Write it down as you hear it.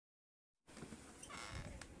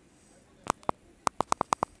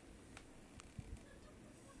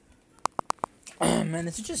And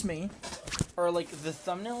is it just me? Or, like, the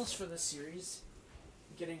thumbnails for this series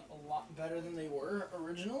getting a lot better than they were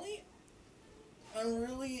originally? I'm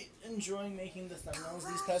really enjoying making the thumbnails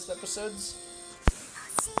these past episodes.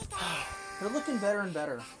 They're looking better and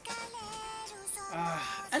better.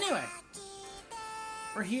 Anyway.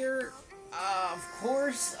 We're here. Of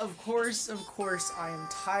course, I am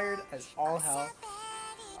tired as all hell.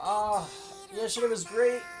 Yesterday was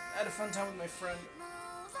great. I had a fun time with my friend.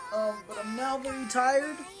 But I'm now very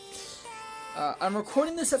tired. I'm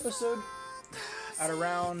recording this episode at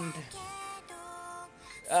around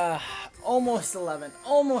almost 11.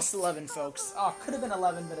 Almost 11, folks. Could have been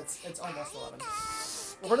 11, but it's almost 11.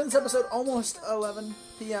 Recording this episode almost 11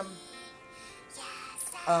 p.m.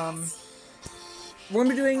 We're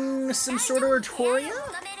gonna be doing some sort of Oratoria,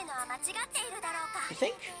 I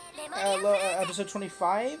think. Episode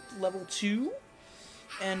 25, level 2,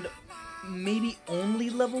 and maybe only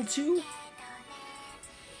level 2.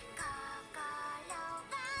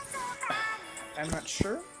 I'm not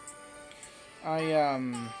sure. I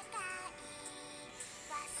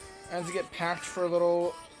have to get packed for a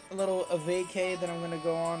little vacay that I'm gonna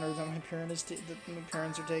go on, or that my parents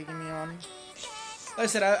are taking me on. Like I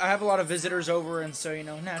said, I have a lot of visitors over, and so, you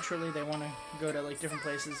know, naturally they want to go to, like, different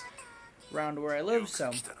places around where I live,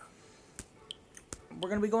 so we're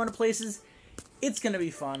going to be going to places. It's going to be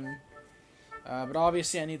fun, but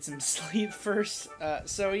obviously I need some sleep first,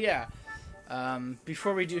 so yeah,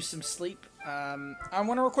 before we do some sleep, I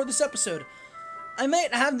want to record this episode. I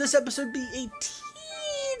might have this episode be a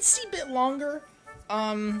teensy bit longer,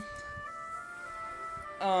 than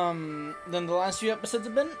the last few episodes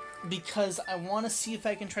have been, because I want to see if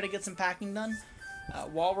I can try to get some packing done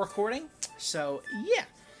while recording. So, yeah.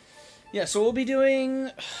 Yeah, so we'll be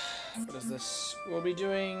doing... What is this? We'll be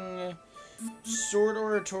doing Sword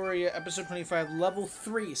Oratoria, episode 25, level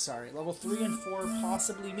 3, sorry. Level 3 and 4,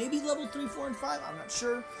 possibly. Maybe level 3, 4, and 5, I'm not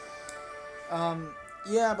sure.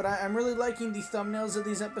 Yeah, but I'm really liking the thumbnails of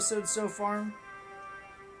these episodes so far.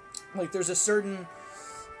 Like, there's a certain...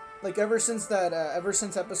 Like, ever since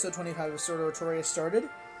episode 25 of Sword Oratoria started...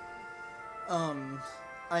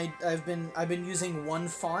 I've been using one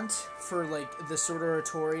font for, like, the Sword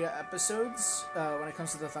Oratoria episodes, when it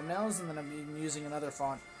comes to the thumbnails, and then I've been using another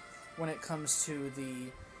font when it comes to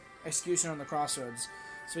the Execution on the Crossroads.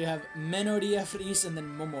 So we have Memoria, Freese, and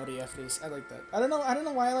then Memoria, Freese. I like that. I don't know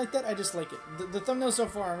why I like that, I just like it. The thumbnails so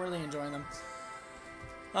far, I'm really enjoying them.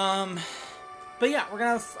 But yeah, we're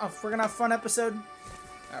gonna have a fun episode.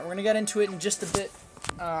 We're gonna get into it in just a bit.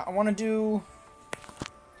 I want to do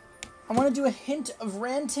a hint of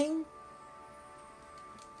ranting.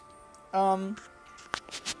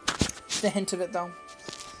 Just a hint of it, though.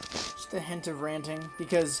 Just a hint of ranting.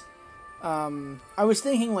 Because, I was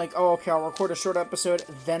thinking, like, oh, okay, I'll record a short episode,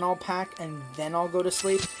 then I'll pack, and then I'll go to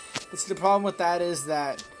sleep. But see, the problem with that is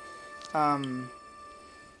that, I'll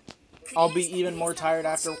be even more tired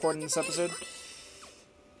after recording this episode.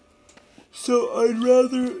 So, I'd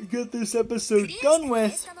rather get this episode done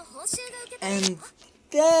with, and...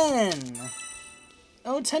 then...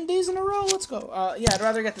 10 days in a row, let's go. Yeah, I'd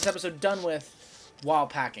rather get this episode done with while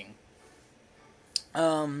packing.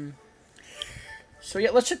 So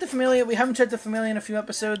yeah, let's check the Familia. We haven't checked the Familia in a few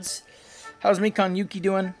episodes. How's Mikon Yuki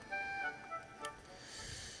doing?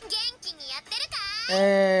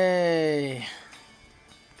 Hey!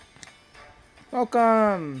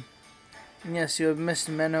 Welcome! Yes, you have missed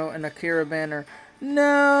Menno and Akira banner.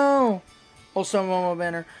 No! Also Momo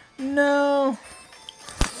banner. No!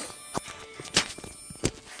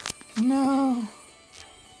 No.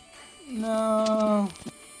 No.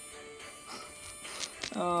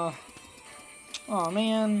 Oh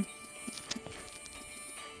man.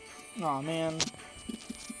 Oh man.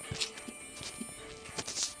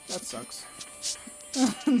 That sucks.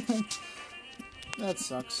 That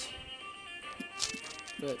sucks.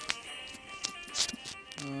 But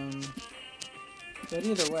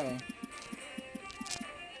either way,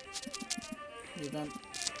 the event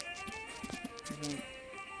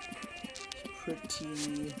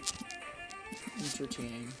pretty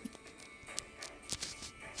entertaining.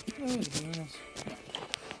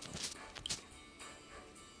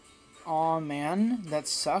 Aw, man, that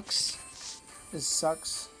sucks. This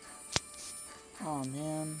sucks. Aw,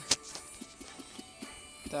 man.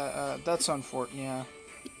 That's unfortunate.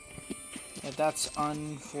 Yeah, that's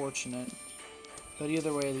unfortunate. But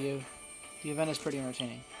either way, the event is pretty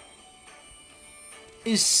entertaining.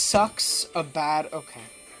 Is sucks a bad... Okay.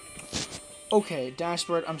 Okay,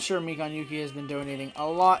 Dashboard, I'm sure Mikon Yuki has been donating a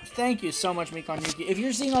lot. Thank you so much, Mikon Yuki. If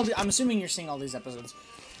you're seeing all the... I'm assuming you're seeing all these episodes.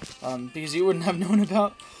 Because you wouldn't have known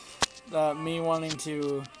about me wanting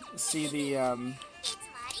to see the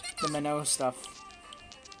Minnow stuff.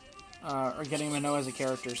 Or getting Minnow as a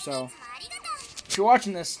character, so if you're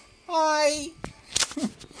watching this, hi!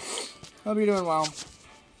 Hope you're doing well.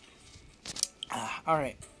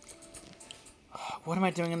 Alright. What am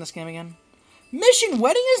I doing in this game again? Mission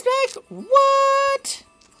Wedding is back? What?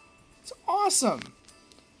 It's awesome.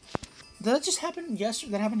 Did that just happen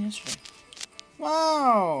yesterday? That happened yesterday.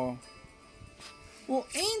 Wow. Well,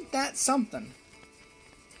 ain't that something?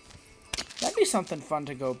 That'd be something fun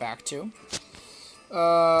to go back to.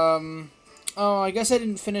 Oh, I guess I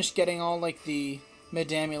didn't finish getting all, like, the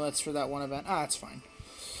mid-amulets for that one event. Ah, that's fine.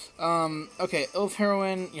 Okay, Elf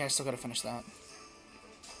Heroine. Yeah, I still gotta finish that.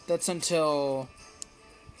 That's until...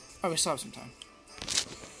 Oh, we still have some time.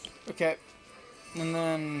 Okay. And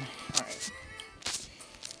then... Alright.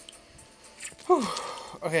 Whew.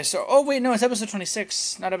 Okay, so... Oh, wait, no, it's episode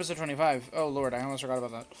 26, not episode 25. Oh, Lord, I almost forgot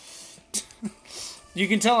about that. You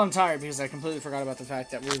can tell I'm tired because I completely forgot about the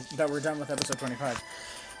fact that we're done with episode 25.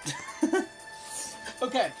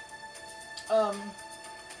 Okay. Let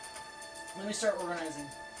me start organizing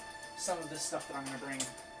some of this stuff that I'm going to bring.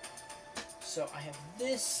 So I have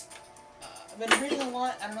this. I've been reading a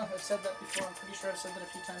lot. I don't know if I've said that before. I'm pretty sure I've said that a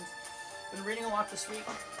few times. I've been reading a lot this week.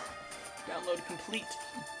 Download complete.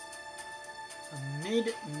 A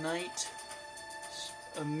midnight.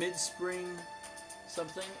 A mid-spring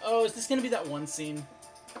something. Oh, is this going to be that one scene?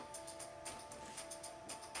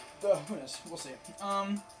 Oh, who knows? We'll see.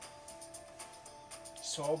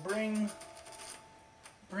 So I'll bring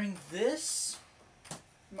this.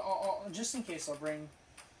 Just in case, I'll bring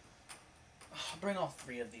all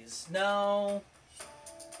three of these. No,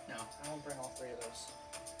 I won't bring all three of those.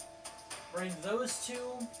 Bring those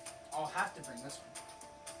two. I'll have to bring this one,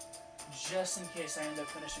 just in case I end up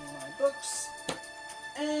finishing one of my books.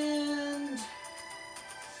 And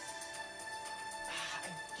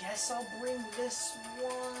I guess I'll bring this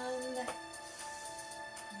one.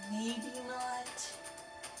 Maybe not.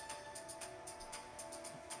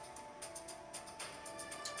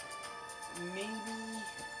 Maybe.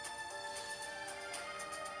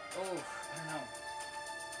 Oh, I don't know.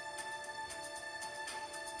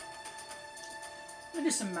 Let me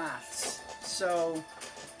do some maths. So,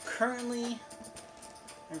 currently,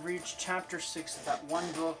 I've reached chapter 6 of that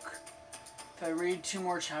one book. If I read 2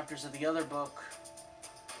 more chapters of the other book,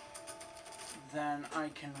 then I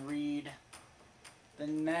can read the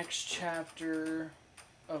next chapter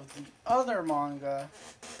of the other manga.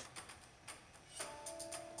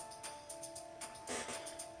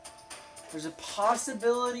 There's a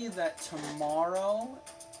possibility that tomorrow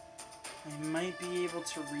I might be able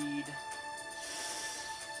to read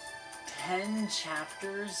 10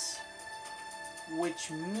 chapters,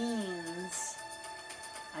 which means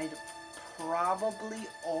I'd probably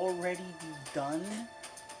already be done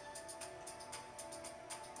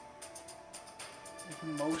with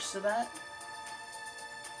most of that.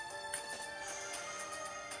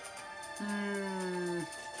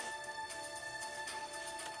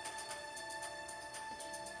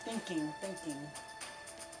 Thinking.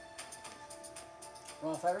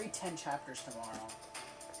 Well, if I read 10 chapters tomorrow,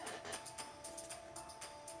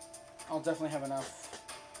 I'll definitely have enough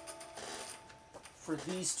for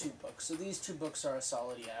these 2 books. So these 2 books are a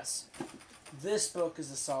solid yes. This book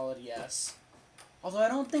is a solid yes. Although I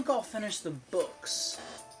don't think I'll finish the books.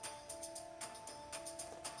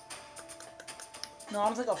 No, I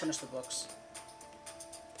don't think I'll finish the books.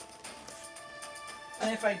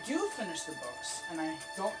 And if I do finish the books, and I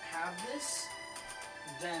don't have this,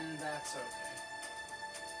 then that's okay.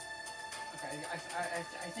 Okay,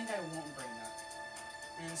 I think I won't bring that.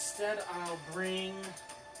 Instead, I'll bring...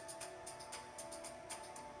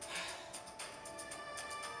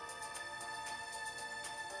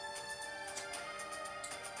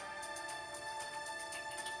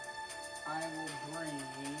 I will bring...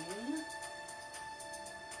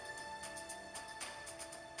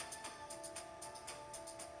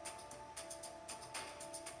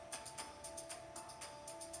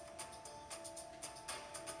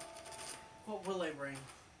 What will I bring?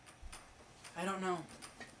 I don't know.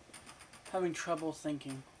 Having trouble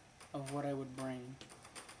thinking of what I would bring.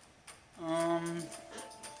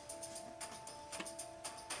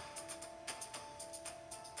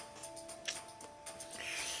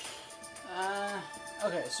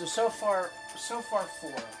 Okay, so far 4 is that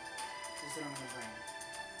I'm gonna bring.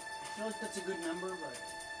 I feel like that's a good number, but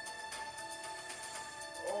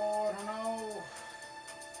I don't know.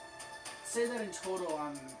 Say that in total,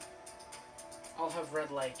 I'll have read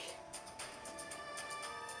like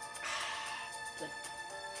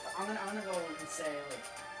I'm gonna go and say like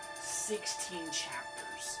 16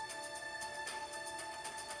 chapters.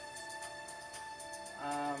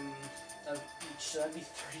 of each, so that'd be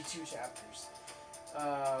 32 chapters.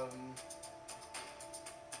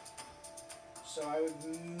 So I would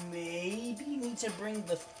maybe need to bring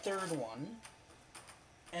the third one,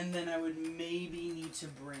 and then I would maybe need to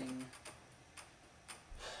bring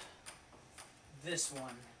this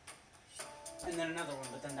one, and then another one,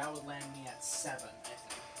 but then that would land me at 7, I think.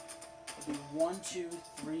 It'd be 1, 2,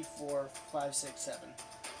 3, 4, 5, 6, 7.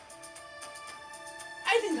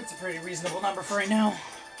 I think that's a pretty reasonable number for right now.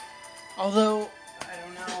 Although, I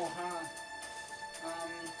don't know, huh?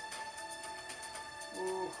 Ooh,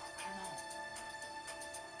 I don't know.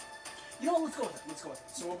 You know what, let's go with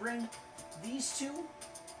it, So we'll bring these two.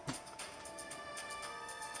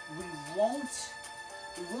 We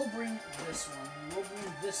will bring this one, we'll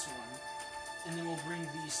bring this one, and then we'll bring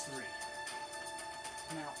these 3.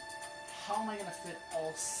 Now, how am I going to fit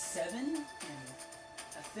all 7 in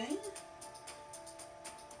a thing?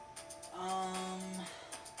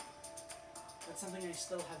 That's something I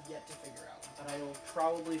still have yet to figure out, but I will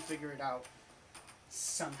probably figure it out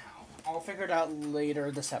somehow. I'll figure it out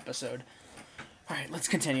later this episode. Alright, let's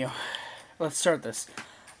continue. Let's start this.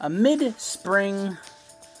 A mid-spring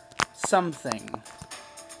something.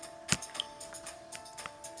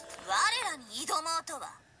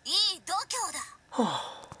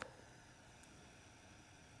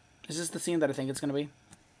 Is this the scene that I think it's going to be?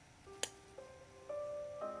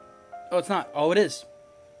 Oh, it's not. Oh, it is.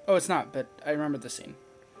 Oh, it's not, but I remember this scene.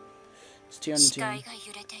 It's Tion and Tion.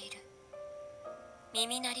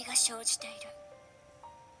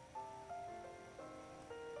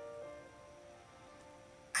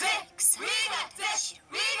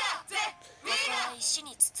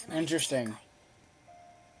 Interesting.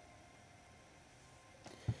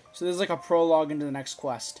 So there's like a prologue into the next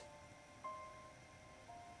quest.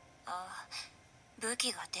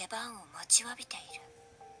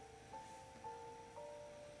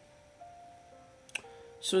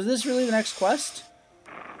 So is this really the next quest?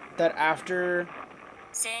 That after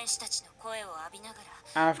so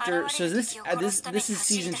this is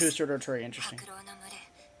season 2 of Sword Oratoria. Interesting.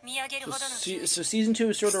 So season 2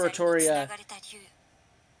 of Sword Oratoria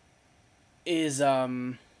is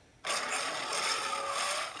the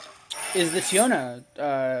Tiona,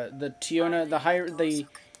 the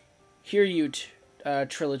Hiryut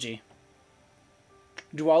trilogy.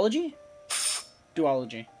 Duology.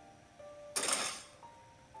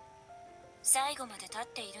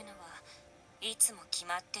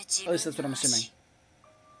 At least that's what I'm assuming.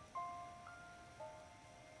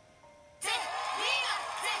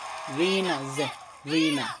 Rina.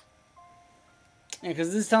 Yeah, because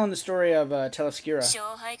this is telling the story of Telescura.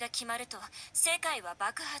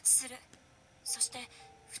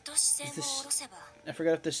 I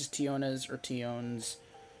forgot if this is Tiona's or Tion's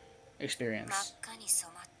experience.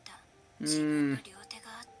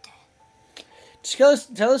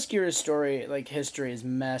 Telescura's story, like, history is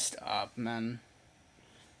messed up, man.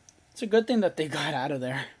 It's a good thing that they got out of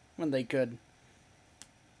there when they could.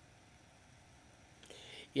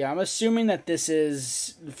 Yeah, I'm assuming that this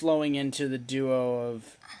is flowing into the duo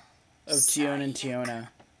of Tion and Tiona,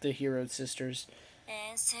 the hero sisters.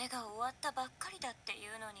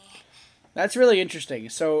 That's really interesting.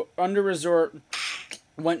 So, Under Resort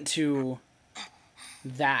went to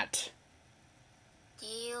that.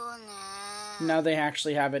 Now they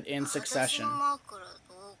actually have it in succession,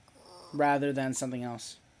 rather than something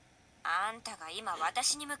else.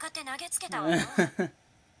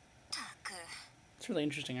 It's really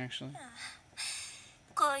interesting, actually.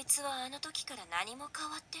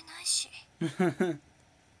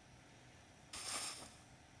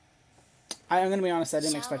 I'm gonna be honest, I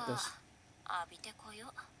didn't expect this.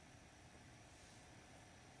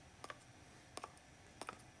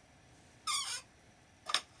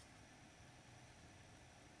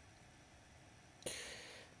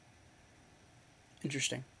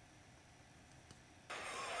 Interesting.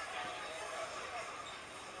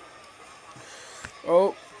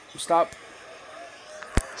 Oh, stop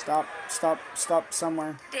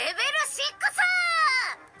somewhere.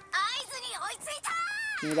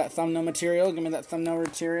 Give me that thumbnail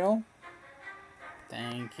material.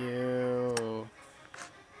 Thank you.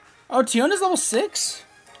 Oh, Tiona's level 6?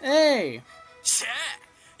 Hey!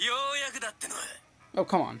 Oh,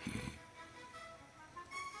 come on.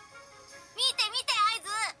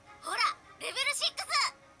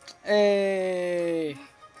 Hey!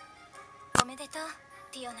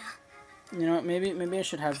 You know what, maybe I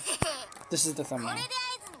should have... This is the thumbnail.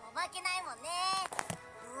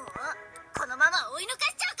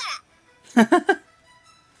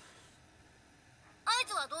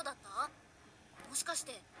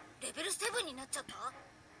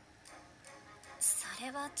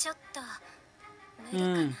 れはちょっと無理か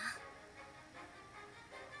な。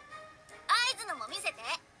合図のも見せて。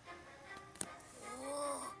お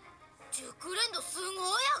お、熟練度すごい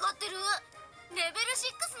上がってる。レベル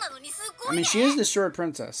6なのにすごい I ね。 mean, she is the sword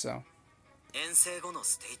princess, so. 遠征後の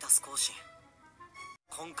ステータス更新。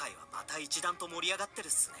今回はまた一段と盛り上がってるっ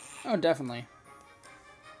すね。 Oh, definitely.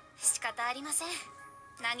 仕方ありません。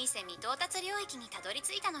何せ未到達領域にたどり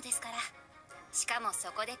着いたのですから。しかも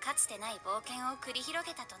そこでかつてない冒険を繰り広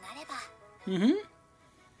げたとなれば。Mm-hmm.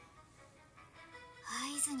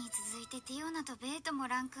 合図に続いてティオナとベートも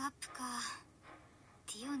ランクアップか。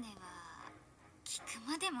ティオネは聞く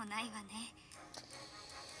までもないわね。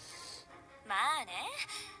まあね。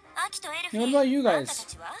アキとエルフィ What about you あん guys? たた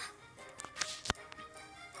ちは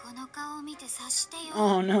この顔を見て察してよ。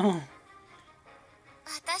 Oh, no.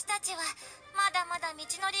 私たちはまだまだ道の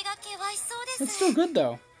りが険しそうで That's す。 still good,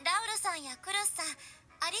 though. ラウルさんやクルスさん、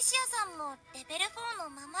アリシアさんもレベル4の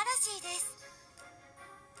ままらしいです。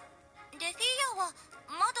レフィーヤは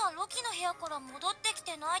まだロキの部屋から戻ってき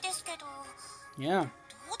てないですけど、 Yeah. ど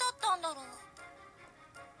うだったんだろう。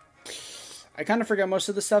 I kind of forget most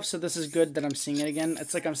of the stuff, so this is good that I'm seeing it again.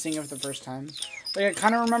 It's like I'm seeing it for the first time. Like, I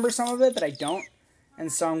kind of remember some of it, but I don't.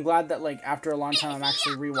 And so I'm glad that, like, after a long time, I'm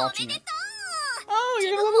actually rewatching it. Oh,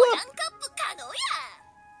 you're gonna level up!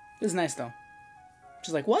 This is nice, though.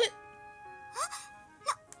 She's like, what? ラン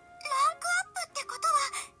クアップってことは、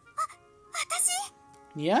私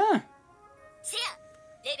Yeah. せや、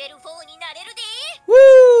レベル4になれるで。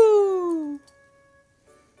 Woo!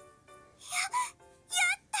 や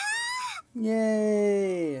ったー。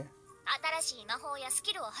 Yay! 新しい魔法やス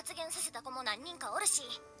キルを発現させた子も何人かおるし、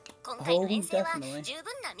今回の遠征は definitely. 十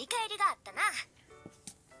分な見返りがあったな。やっ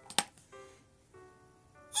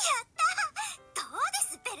たー。どうで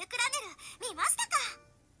すベルクラネル、見ましたか？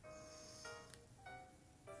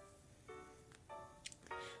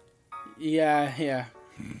 Yeah, yeah.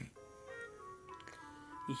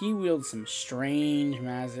 He wields some strange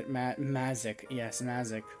magic. Yes,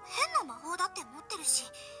 magic. 変な魔法だって持ってるし、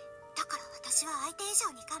だから私は相手以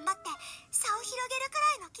上に頑張って差を広げるく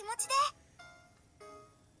らいの気持ちで。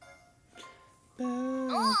お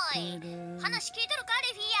い、話聞いてるか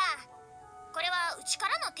レフィーヤ。これはうちか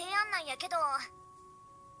らの提案なんやけど、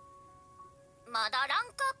まだラン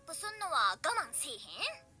クアップすんのは我慢せえ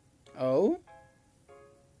へん？ Oh?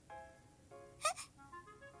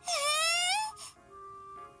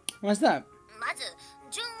 What's that? まず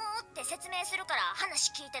順を追って説明するから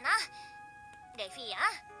話聞いてな。レフィーヤ、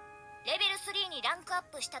レベル3にランクアッ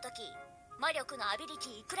プした時、魔力のアビリテ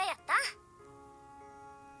ィいくらやった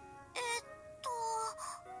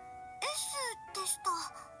？S でした。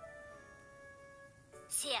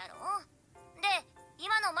せやろ。で、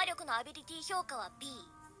今の魔力のアビリティ評価は B。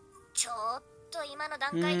 ちょっと今の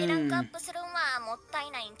段階でランクアップするんはもった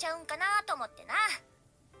いないんちゃうんかなと思ってな。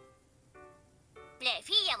レ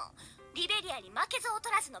フィーヤもリベリアに負けず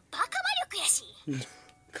劣らずのバカ魔力やし。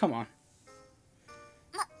 Come on.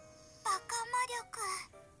 バカ魔力。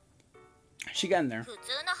 She got in there. 普通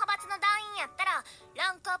の派閥の団員やったら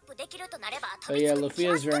ランクアップできるとなれば But yeah, Luffy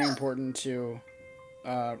is very important to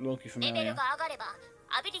Loki レベル Familia. が上がれば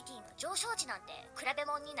アビリティの上昇値なんて比べ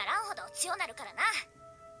物にならんほど強なるからな。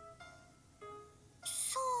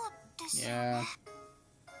そうですね。Yeah.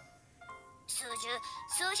 数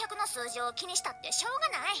百の数字を気にしたってしょう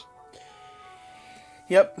がない。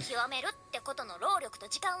 Yep. 極めるってことの労力と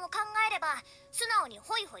時間を考えれば素直に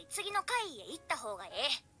ホイホイ次の回へ行った方がえ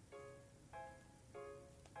え。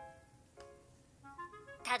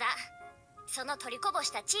ただその取りこぼ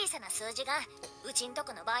した小さな数字がうちんと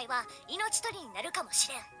この場合は命取りになるかもし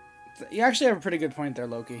れん。 You actually have a pretty good point there,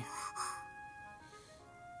 Loki.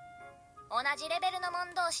 同じレベルの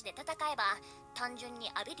者同士で戦えば単純に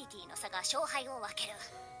アビリティの差が勝敗を分ける。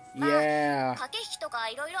Yeah. 駆け引きとか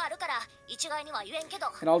いろいろあるから一概には言えんけど、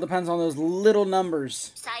 It all depends on those little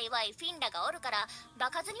numbers. 幸いフィンラがおるから場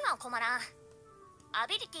数には困らん。ア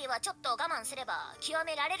ビリティはちょっと我慢すれば極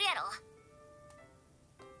められるやろ。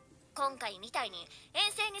今回みたいに遠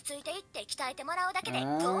征についていって鍛えてもらうだけでド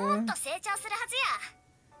ーンと成長するはず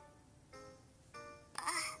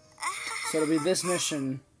や。 So it'll be this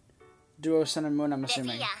mission, Duo Sun and Moon, I'm レフ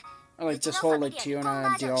ィ assuming. ア、 Or like うち this のファ whole ミ like リアにコンバ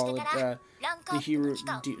Tiona ージョンしてから duology, ランクア the ップの hero 期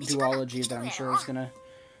間を短く duology しと that る I'm や sure ろ。 is gonna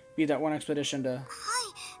be that one expedition to はい、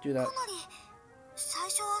 do that. かなり最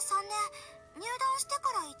初は3年、入団して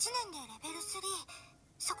から1年でレベル3、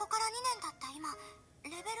そこから2年経った今レ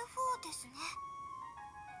ベル4ですね。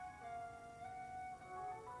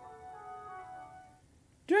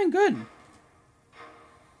 Doing good.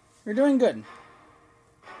 You're doing good.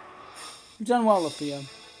 You've done well, Luffy.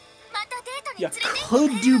 またデート You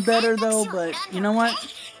could do better though, but you know what?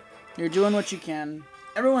 You're doing what you can.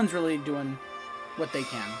 Everyone's really doing what they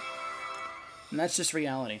can. And that's just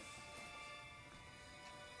reality.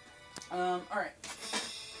 Alright.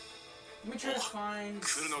 Let me try to find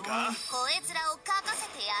some... こえつらを書かせ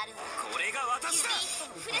てやる。指一本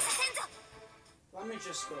触れさせんぞ。 Let me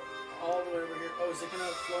just go all the way over here. Oh, is it gonna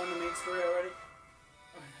flow into main story already?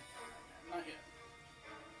 Oh, not yet.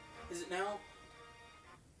 Is it now?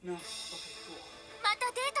 No. Okay, cool. ま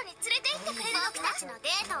たデートに連れて行ってくれるのか。僕たちのデ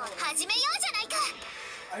ートを始めようじゃないか。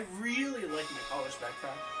 I really like my college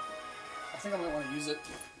backpack. I think I'm gonna want to use it.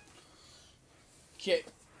 Okay.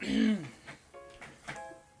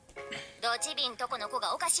 ドチビンとこの子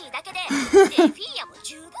がおかしいだけで、レフィーヤも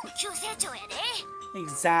十分急成長やで。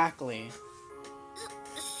 Exactly. そ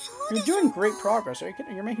うで You're しょ doing great progress.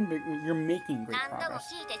 You're making great 何度も progress.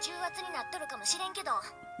 聞いて重圧になっとるかもしれんけど、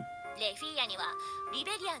レフィーヤにはリ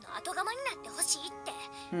ベリアの後釜になってほしいって、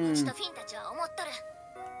うちとフィンたちは思っとる。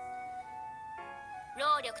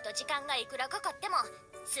労力と時間がいくらかかっても、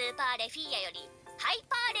スーパーレフィーヤよりハイ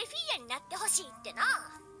パーレフィーヤになってほしいってな。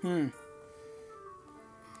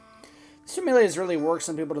This melee has really worked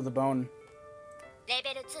some people to the bone. レ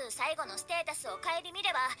ベル2最後のステータスを顧み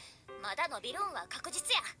れば、まだ伸びるんは確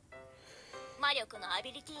実や。魔力のア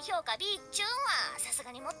ビリティ評価 B っちゅうんはさす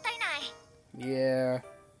がにもったいない。 Yeah.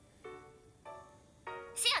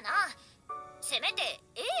 せやな、せめて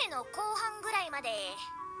A の後半ぐらいまで。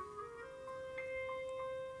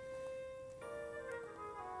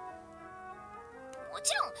も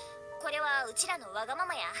ちろんこれはうちらのわがま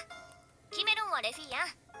まや。決めるんはレフィーや。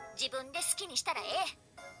自分で好きにしたらええ。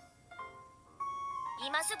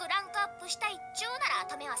今すぐランクアップしたいっちゅうなら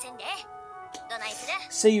止めはせんで。どないする？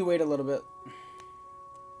 Say you wait a little bit.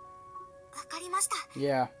 わかりました。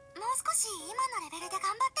 Yeah. もう少し今のレベルで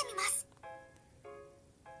頑張ってみます。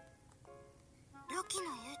ロキ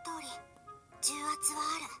の言う通り、重圧は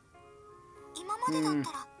ある。今までだっ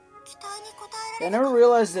たら期待に応え I られる never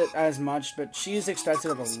realized it as much, but she's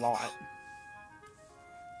expected of a lot.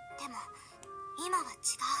 でも今は違う。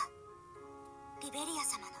リベリア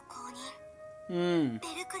様の後任、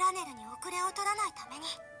ベルクラネルに遅れを取らないために、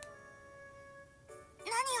何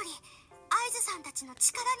よりアイズさんたちの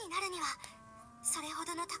力になるにはそれほ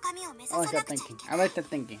どの高みを目指さ I な like く that ちゃい thinking. け I ない。 like that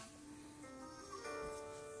thinking.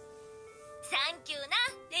 サンキューな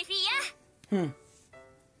レフィーヤ。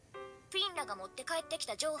フィンらが持って帰ってき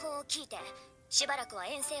た情報を聞いて、しばらくは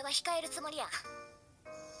遠征は控えるつもりや。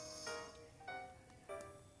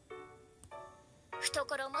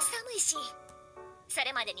懐も寒いし、そ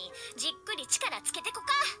れまでにじっくり力つけてこ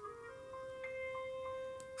か。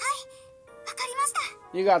はい、わかりました。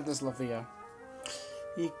 You got this, Lafia.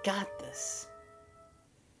 You got this.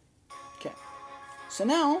 Okay. So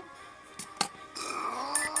now,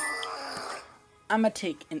 I'm gonna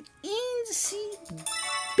take an easy,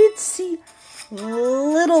 bitsy,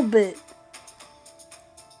 little bit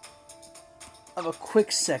of a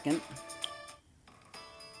quick second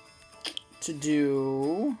to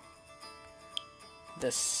do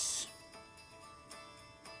this.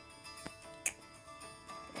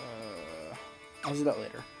 I'll do that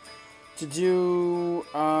later. To do,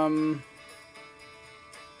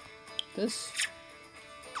 this.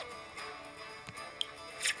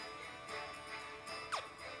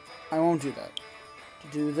 I won't do that. To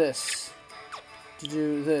do this. To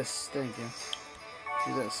do this. Thank you.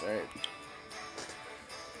 Do this, alright.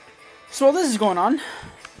 So while this is going on,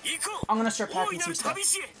 I'm gonna start packing some stuff.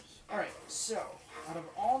 Alright, so, out of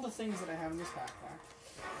all the things that I have in this backpack,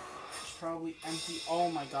 it's probably empty. Oh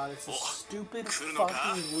my god, it's a stupid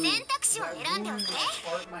fucking glue. That glue will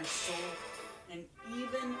part my soul and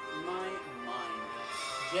even my mind.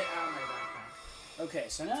 Get out of my backpack. Okay,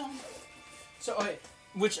 so now... So, okay,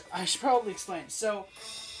 which I should probably explain. So,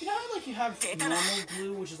 you know how, like, you have normal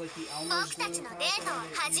glue, which is like the Elmer's glue, kind of thing, or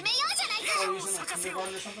using like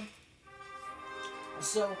kindergarten or something?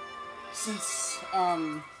 So, since,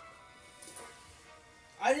 I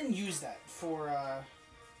didn't use that for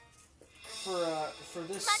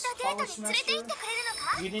this college semester.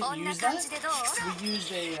 We didn't use that. We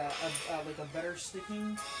used like a better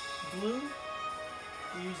sticking glue.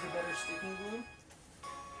 We used a better sticking glue.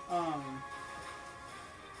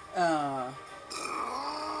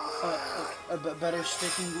 A better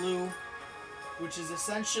sticking glue, which is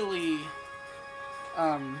essentially,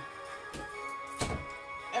 I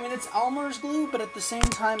mean, it's Elmer's glue, but at the same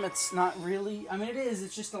time, it's not really. I mean, it is.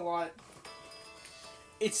 It's just a lot.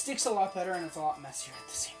 It sticks a lot better, and it's a lot messier at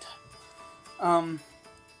the same time.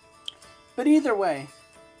 But either way,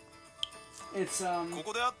 it's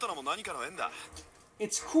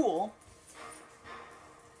it's cool.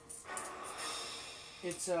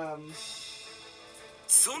 it's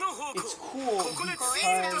cool because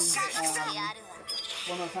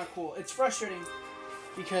well, no, it's not cool. It's frustrating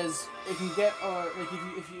because it can get like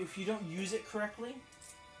if you don't use it correctly,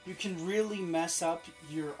 you can really mess up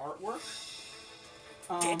your artwork.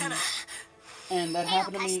 And that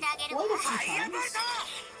happened to me quite a few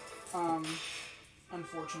times.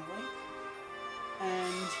 Unfortunately,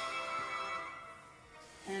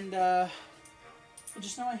 and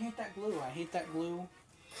just know I hate that glue. I hate that glue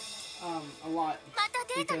a lot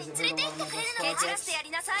because it hurt a lot of my best projects.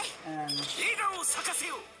 And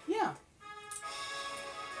yeah,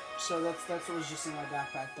 so that's what was just in my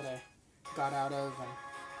backpack that I got out of and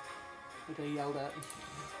like I yelled at.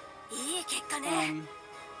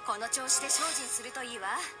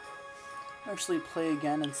 Actually play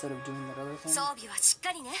again instead of doing that other thing.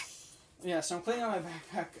 Yeah, so I'm cleaning out my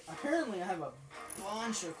backpack. Apparently I have a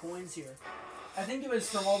bunch of coins here. I think it was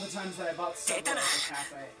from all the times that I bought Subway at the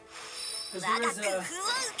cafe. Because there is a...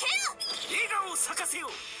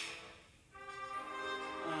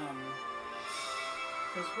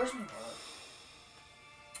 Because where's my wallet?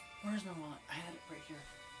 Where's my wallet? I had it right here.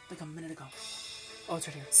 Like a minute ago. Oh, it's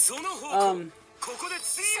right here.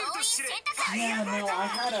 Yeah, no, I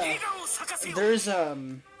had a... There's,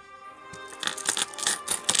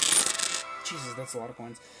 Jesus, that's a lot of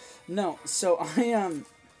coins. No, so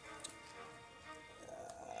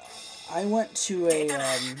I went to a,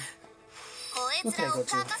 what did I go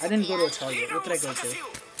to? I didn't go to a Target. What did I go to?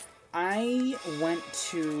 I went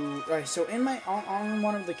to, alright, so in my, on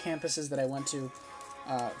one of the campuses that I went to,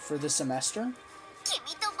 for the semester,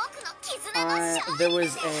 there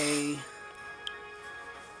was a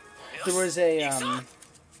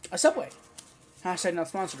Subway. Hashtag not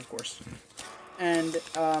sponsored, of course. And,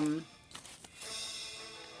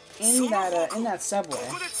 in that Subway,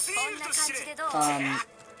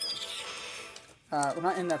 well,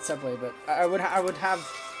 not in that Subway, but I would have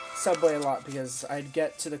Subway a lot because I'd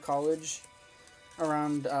get to the college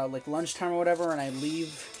around, like, lunchtime or whatever, and I'd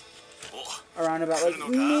leave around about, like,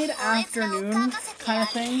 mid-afternoon kind of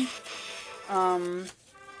thing.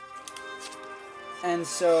 And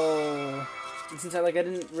so, since I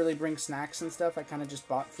didn't really bring snacks and stuff, I kind of just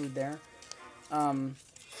bought food there.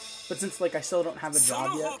 But since, like, I still don't have a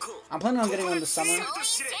job yet, I'm planning on getting one this summer.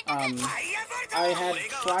 I had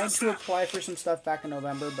tried to apply for some stuff back in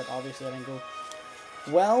November, but obviously I didn't go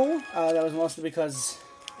well. That was mostly because,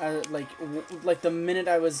 like the minute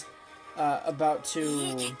I was about to...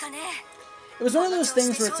 It was one of those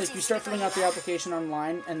things where it's like you start filling out the application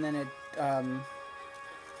online, and then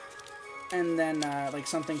like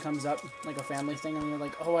something comes up, like a family thing, and you're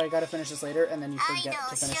like, oh, I gotta finish this later, and then you forget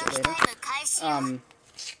to finish it later.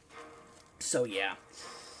 So yeah.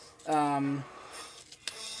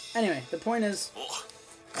 Anyway, the point is,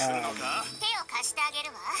 my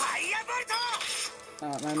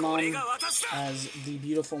mom, as the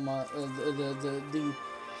beautiful not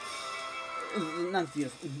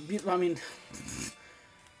beautiful, I mean,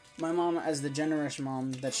 my mom, as the generous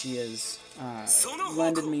mom that she is,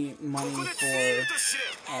 lended me money for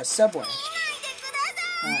Subway.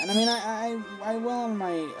 And I mean, I well on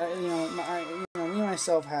my, me and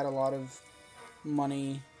myself had a lot of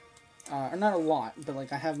money, or not a lot, but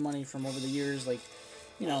like I have money from over the years, like,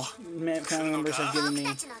 you know, family members have given me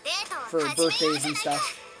for birthdays and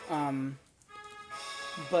stuff.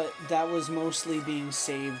 But that was mostly being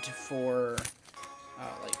saved for,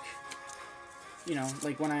 like, you know,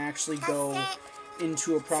 like when I actually go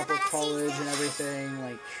into a proper college and everything,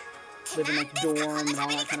 like live in like dorm and all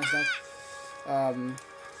that kind of stuff.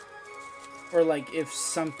 Or like if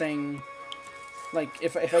something, like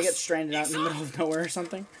if I get stranded out in the middle of nowhere or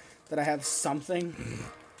something, that I have something.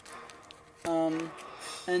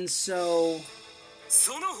 And so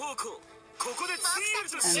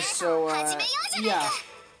yeah.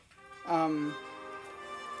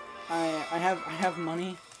 I have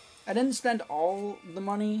money. I didn't spend all the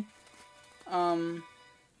money. And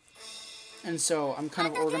so I'm kind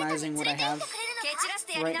of organizing what I have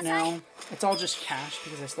right now. It's all just cash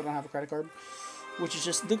because I still don't have a credit card, which is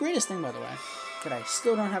just the greatest thing, by the way, that I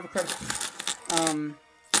still don't have a credit card.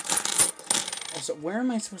 Also, where am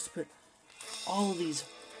I supposed to put all of these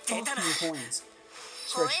fucking coins?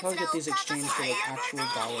 So I should probably get these exchanged for like actual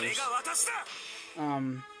dollars.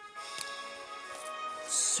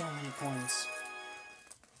 So many coins.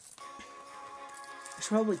 I should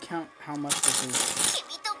probably count how much this is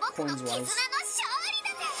coins-wise.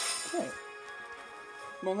 Okay.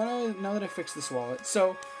 Well, now that I fixed this wallet,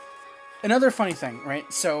 so another funny thing,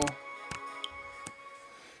 right? So,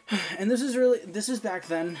 and this is back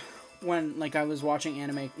then when like I was watching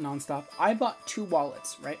anime nonstop. I bought 2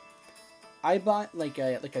 wallets, right? I bought like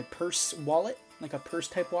a purse wallet, like a purse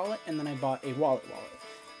type wallet, and then I bought a wallet.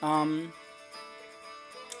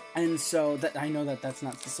 And so that I know that that's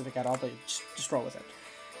not specific at all, but just roll with it.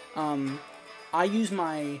 I use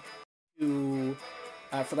my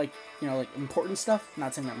for like, you know, like important stuff.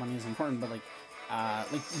 Not saying that money is important, but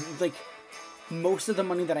like most of the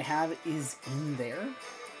money that I have is in there.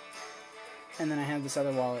 And then I have this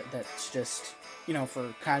other wallet that's just, you know,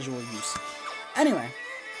 for casual use. Anyway,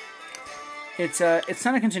 it's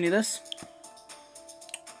time to continue this.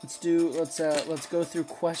 Let's go through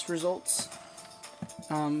quest results.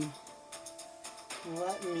 Let me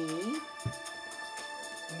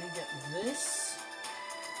get this.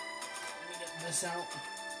 Let me get this out.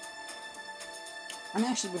 And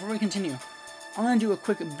actually, before we continue, I'm gonna do a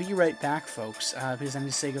quick be right back, folks, because I need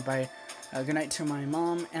to say goodbye. Good night to my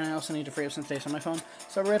mom, and I also need to free up some space on my phone.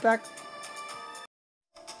 So I'll be right back.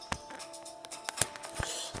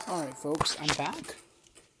 Alright, folks, I'm back.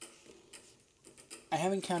 I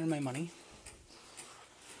haven't counted my money.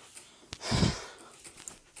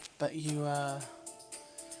 But you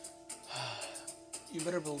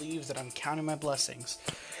better believe that I'm counting my blessings.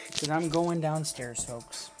 Because I'm going downstairs,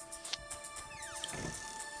 folks.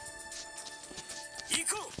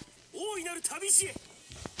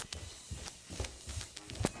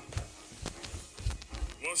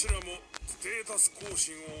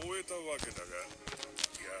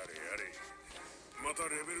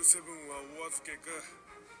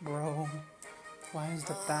 Bro, why is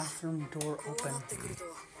the bathroom door open?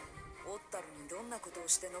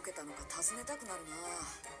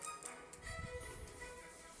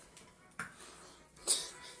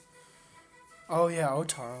 Oh yeah,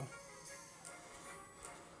 Otaro.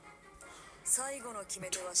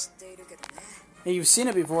 Hey, you've seen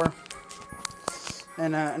it before.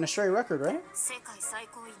 And a stray record, right?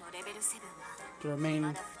 To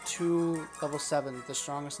remain 2 level 7, the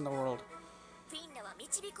strongest in the world.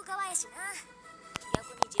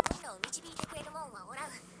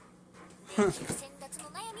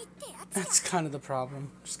 That's kind of the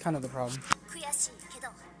problem. Just kind of the problem.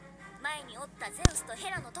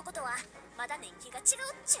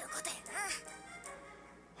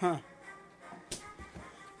 Huh.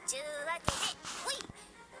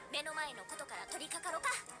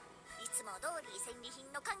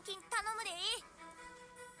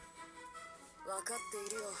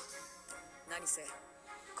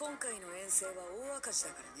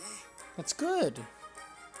 That's good.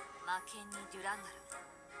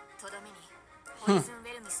 Huh.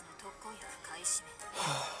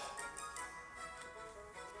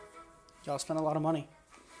 Y'all spent a lot of money.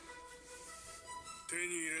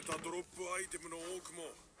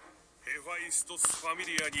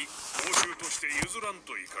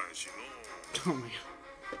 Oh my god.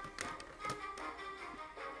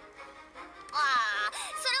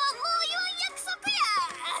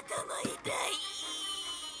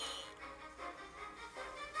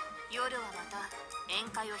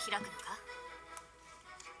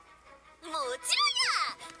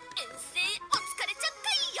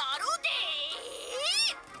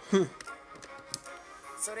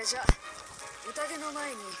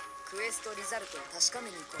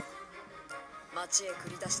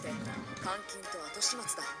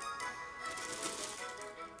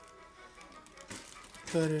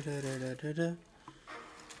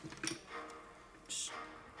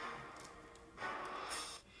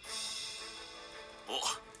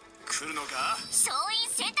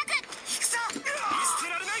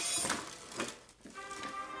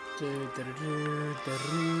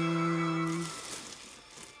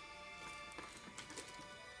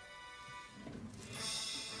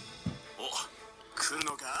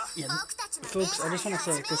 Yeah, folks, I just want to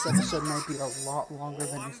say that this episode might be a lot longer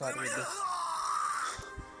than you thought it would be.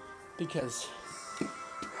 Because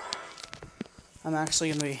I actually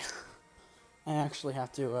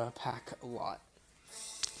have to pack a lot.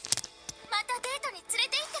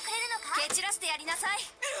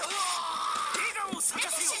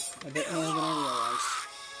 A bit more than I realized.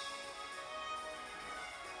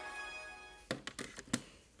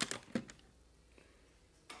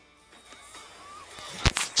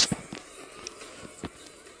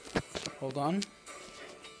 Hold on.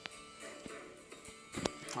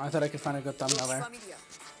 I thought I could find a good thumbnail there.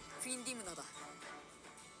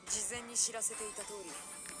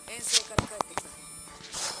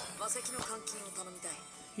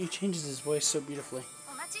 He changes his voice so beautifully.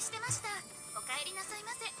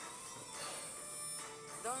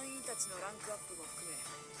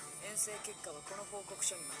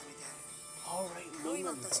 Alright,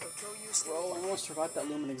 Lumen. Bro, I almost forgot that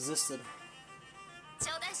Lumen existed.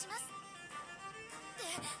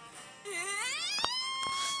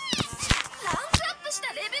 ランクアップし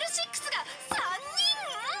たレベル6が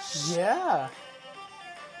3人？ Yeah.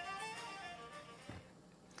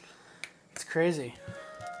 It's crazy.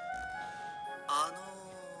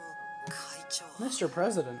 会長 Mr.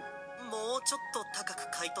 President. もうちょっと高く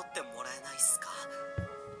買い取ってもらえないっすか？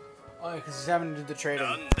 Oh, yeah, because he's having to do the trading.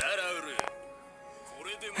 なんだラウル、こ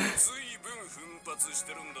れでも随分奮発し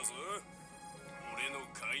てるんだぞ。俺の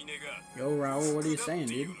買い値が Yo, Raul, what are you saying,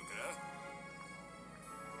 dude?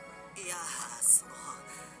 いや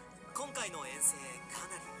今回の遠征か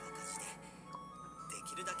なり赤字で、で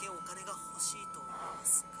きるだけお金が欲しいと思いま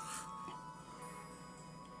すが。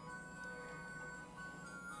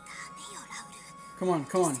ダメよラウル。 Come on,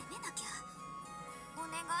 come on. 攻めなきゃ。お願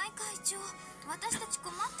い会長、私たち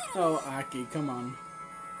困ってる Oh, の。Aki, come on.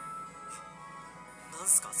 なん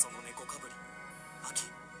すかその猫かぶり。アキ。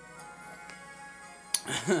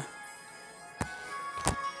会長さん、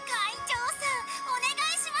お願い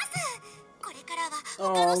します。これからは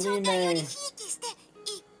他の商店よりひいきしていっ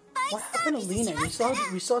ぱい What サー happened ビ to スし Lena? ますから。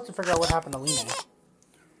 We still have to figure out what happened to Lena.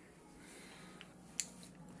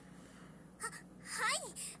 はい、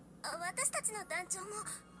私たちの団長も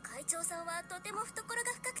会長さんはとても懐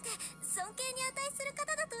が深くて尊敬に値する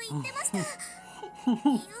方だと言ってました。ような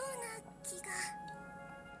気が。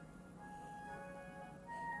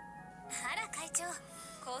あら会長、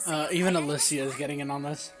Even Alicia is getting in on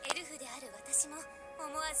this. エルフである私も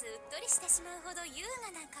思わずうっとりしてしまうほど優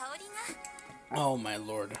雅な香りが。 Oh my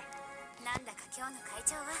lord. なんだか今日の会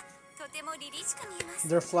長はとても凛々しく見えます。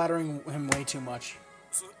 They're flattering him way too much.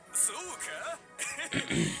 そうか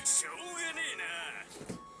しょうがねえな。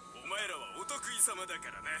お前らはお得意様だ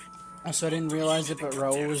からな。 So I didn't realize it, but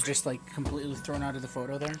Raul was just like completely thrown out of the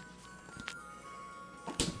photo there. あ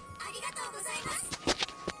りがとうございます。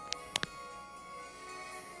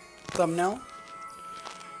 Thumbnail.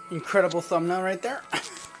 Incredible thumbnail right there.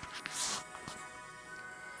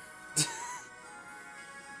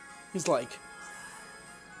 He's like,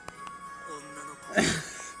 女の子ずるいっ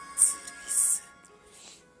す。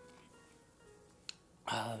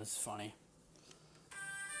 ah, that's funny.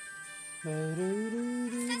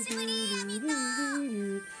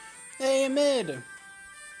 Hey, Mid. ちょっ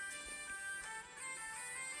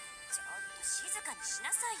と静かにし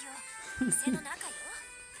なさいよ。店の中よ。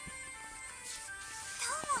今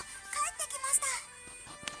日も帰ってきました。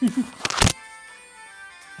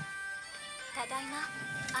ただいま、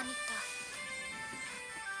アミット。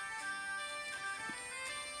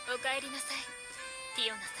おかえりなさい。テ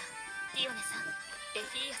ィオナさん、ティオネさん、レ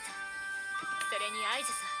フィーヤさん、それにアイ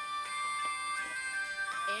ズさん。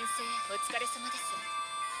遠征お疲れ様です。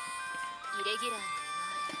イレギュラーに見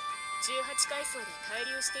舞われ18階層で滞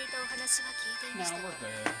留していたお話は聞いていま No, した we're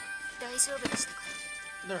が、 good. 大丈夫でしたか？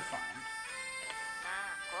 They're fine. ま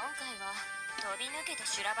あ今回は飛び抜けて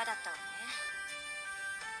修羅場だったわね。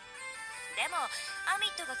でもアミ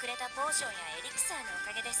ットがくれたポーションやエリクサーのお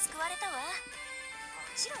かげで救われたわ。も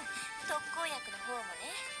ちろん特効薬の方も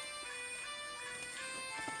ね。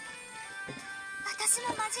私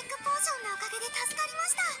もマジックポーションのおかげで助かりま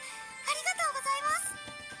した。ありがとうございます。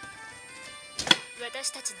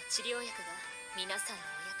私たちの治療薬が皆さんの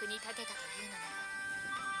お役に立てたというのなら、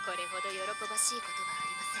これほど喜ばしいことはあ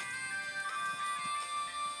りま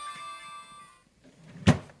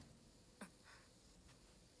せん。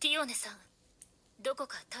ティオネさん、どこ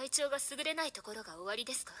か体調が優れないところがおあり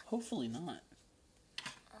ですか？ Hopefully not.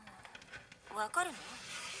 わかるの？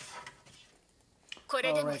こ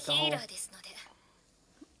れでもヒーラーですので。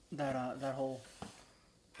That whole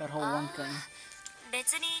one thing.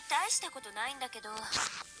 別に大したことないんだけど、ち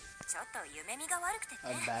ょっと夢見が悪くて A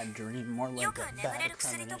ね。 bad dream, more like a Yo que bad never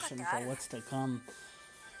薬とかって premonition あ for る？ what's to come. わ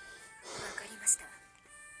かりました。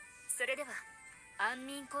それでは安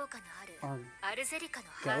眠効果のあるアルゼリカの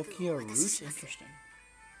ハーブ Galkia をお root? 渡しします。 Interesting.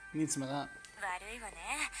 Need some of that. 悪いわね。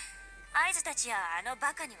アイズたちやあの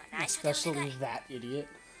バカには内緒でお願い。 Especially that idiot.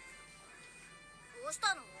 どうし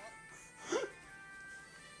たの？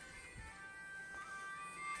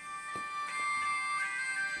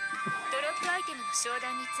ドロップアイテムの商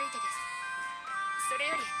談についてです。それ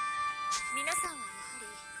より皆さんはやはり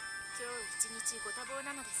今日一日ご多忙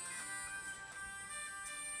なのですか？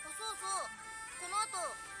そうそう。この後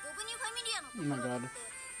ゴブニファミリアのと Oh my ころ god.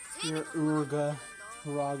 に行って整備が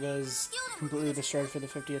Uraga is completely destroyed for the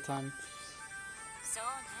 50th time. そう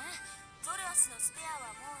ね。ゾルアスのスペア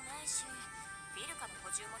はもうないし、ビルカの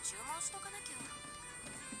補充も注文しとかなきゃ。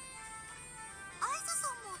アイザ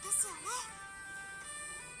さんもですよね。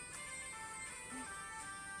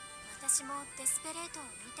私もデスペレートを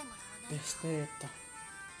見てもらわないと。そういえ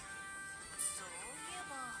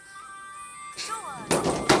ば今日は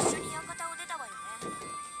一緒に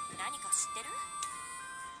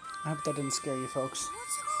hope that didn't scare you folks.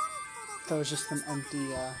 That was just an empty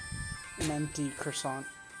croissant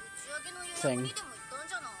thing.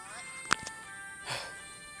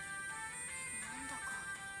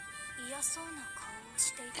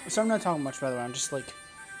 So I'm not talking much, by the way. I'm just like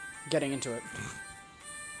getting into it.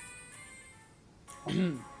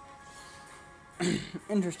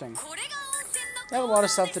 Interesting. I have a lot of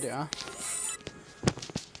stuff to do, huh?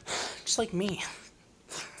 Just like me.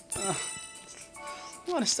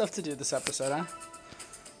 A lot of stuff to do this episode, huh?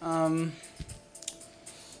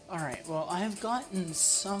 Alright, well, I have gotten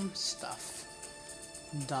some stuff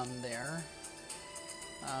done there.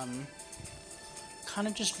 Kind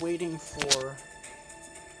of just waiting for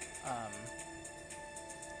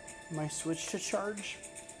my Switch to charge.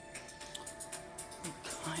 I've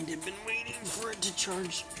kind of been waiting for it to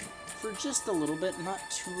charge for just a little bit, not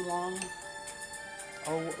too long.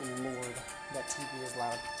 Oh Lord, that TV is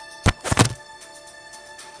loud.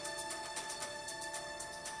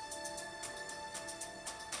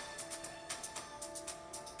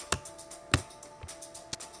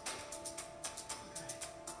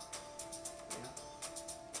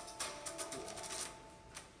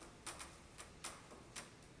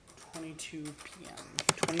 PM.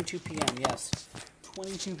 22 p.m., yes.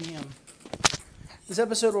 22 p.m. This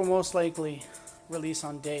episode will most likely release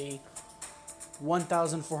on day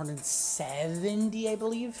 1470, I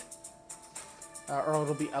believe. Or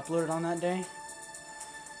it'll be uploaded on that day.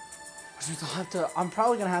 I'm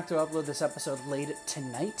probably going to have to upload this episode late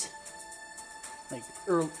tonight. Like,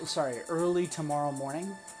 early tomorrow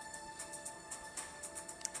morning.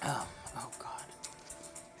 Oh God.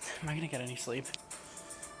 Am I going to get any sleep?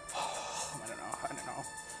 I don't know.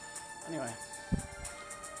 Anyway.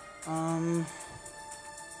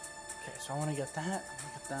 Okay, so I want to get that.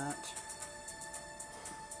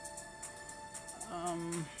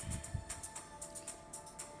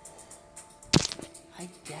 I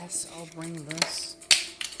guess I'll bring this.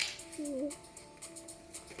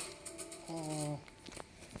 Oh.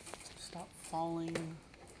 Stop falling.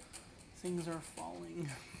 Things are falling.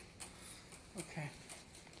 Okay.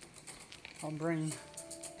 I'll bring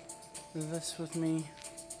this with me,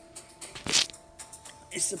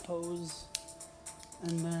 I suppose,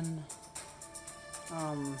 and then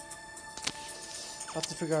I'll have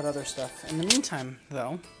to figure out other stuff. In the meantime,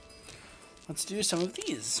 though, let's do some of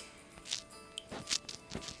these,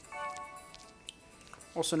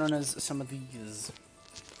 also known as some of these.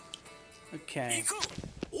 Okay.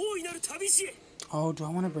 Oh, do I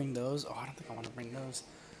want to bring those? Oh, I don't think I want to bring those.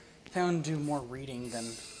 I think I want to do more reading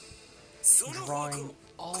than drawing.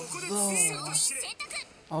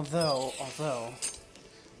 Although,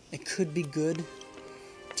 it could be good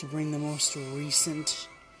to bring the most recent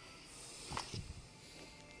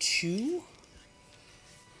 2.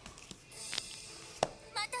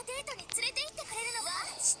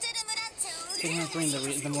 I'm going to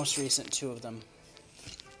bring the most recent 2 of them.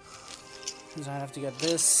 Because I have to get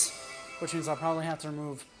this, which means I'll probably have to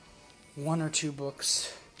remove 1 or 2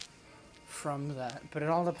 books from that, but it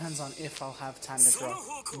all depends on if I'll have time to draw.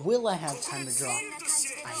 Will I have time to draw?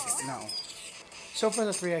 I don't know. So far,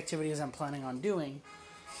 the 3 activities I'm planning on doing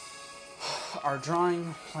are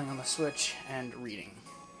drawing, playing on the Switch, and reading.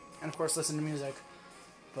 And of course, listen to music.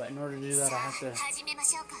 But in order to do that, I have to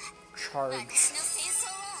charge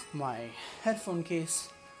my headphone case,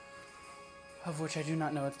 of which I do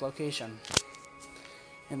not know its location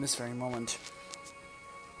in this very moment.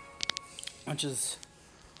 Which is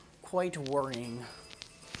quite worrying.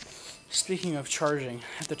 Speaking of charging, I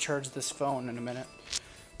have to charge this phone in a minute.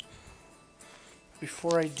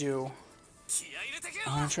 Before I do,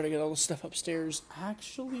 I'm gonna try to get all the stuff upstairs.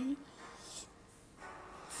 Actually,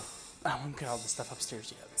 I won't get all the stuff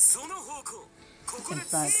upstairs yet. In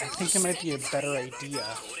fact, I think it might be a better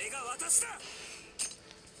idea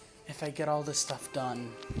if I get all this stuff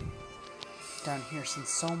done down here, since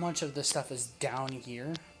so much of this stuff is down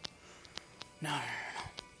here. No.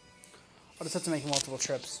 I'll just have to make multiple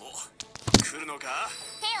trips.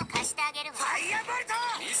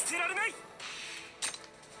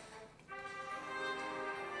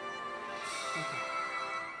 Okay.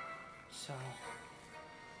 So,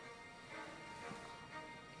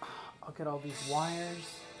 I'll get all these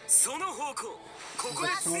wires. Get some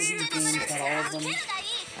of these games, not all of them.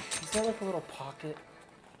 Is there like a little pocket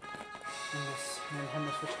in this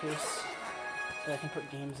Nintendo Switch case that I can put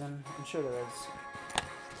games in? I'm sure there is.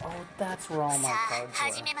 Oh, that's where all my cards are.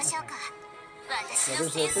 Okay. Yeah,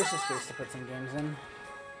 there's a space to put some games in.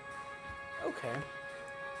 Okay.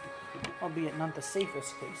 Albeit not the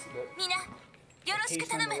safest case, but a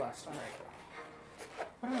case nonetheless. Alright.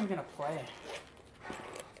 What am I gonna play?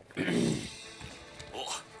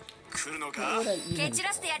 来るのか What would I 蹴 even 散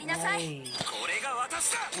らしてやりなさい。 play? これが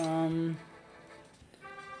私だ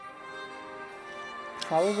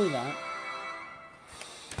Probably that.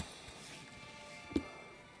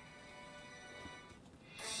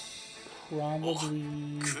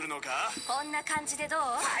 Probably. 来るのかこんな感じでどう？フ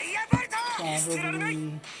ァイアボルト見捨てられない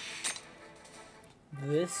Probably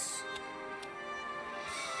this.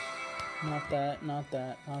 Not that, not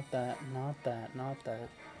that, not that, not that, not that.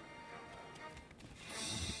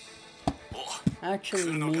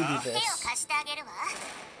 Actually, maybe 手を this. 貸してあげるわ。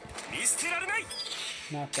見捨てられない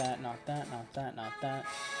Not that, not that, not that, not that.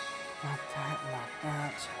 Not that, not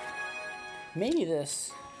that. Maybe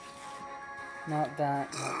this. Not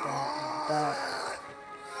that, not that, not that. I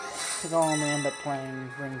think I'll only end up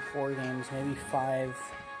bring 4 games, maybe 5.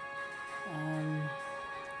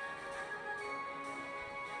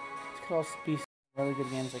 This could also be some really good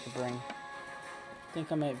games I could bring. I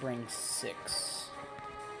think I might bring 6.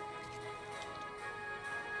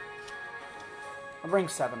 I'll bring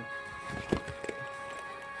 7.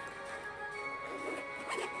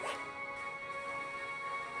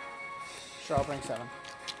 Sure, I'll bring 7.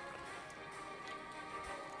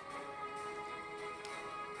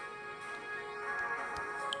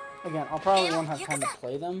 Again, I'll probably won't have time to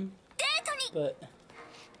play them, デートに。 but...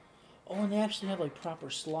 Oh, and they actually have, like,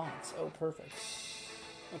 proper slots. Oh, perfect.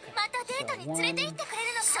 Okay, またデート so に連れて行ってくれる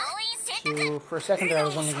の？総員選択。 2... For a second there, I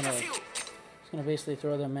was only gonna, like... Just gonna basically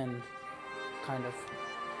throw them in, kind of.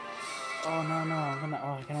 Oh, no, no,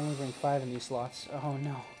 oh, I can only bring 5 in these slots. Oh,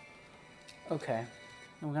 no. Okay.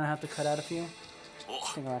 I'm gonna have to cut out a few. I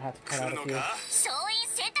think I might have to cut 来 out る a の few. か 総員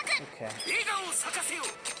選択。 Okay. 笑顔を咲かせよ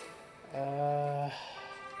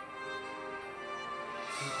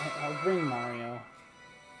I'll bring Mario.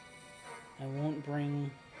 I won't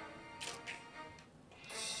bring...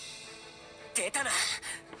 出たな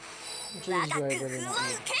Which 我 is が do I 工 really 夫を not 受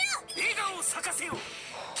need? けよ。 笑顔を咲かせよ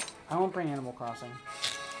I won't bring Animal Crossing.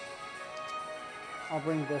 I'll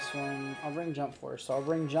bring this one. I'll bring Jump Force. So I'll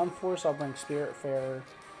bring Jump Force. I'll bring Spirit Fair.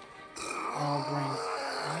 I'll bring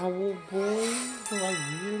Owl Boy. Do I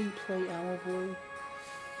really play Owl Boy?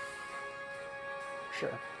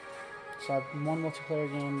 Sure. So I have 1 multiplayer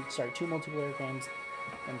game. Sorry, 2 multiplayer games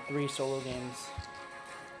and 3 solo games.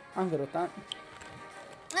 I'm good with that.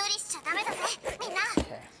 無理しちゃダメだぜ、みんな。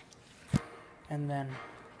 Okay. And then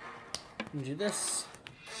undo this.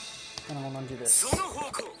 And I will undo this. その方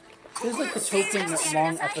向 This is like the token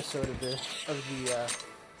long episode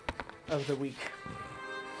of the week.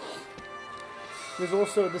 There's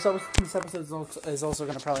also this episode is also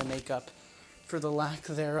going to probably make up for the lack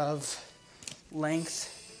thereof length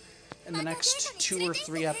in the next 2 or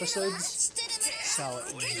 3 episodes. So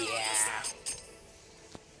yeah.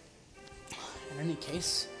 In any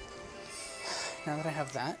case, now that I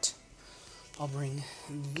have that, I'll bring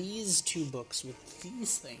these 2 books with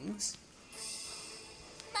these things.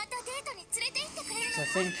 またデートに連れて行ってくれる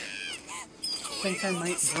So の？ I think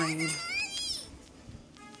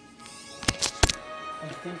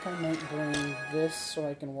I might bring this so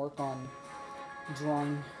I can work on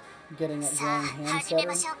getting at さ drawing あ、 hands 始め better,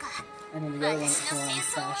 ましょうか。 and then the other one is drawing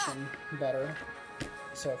fashion better.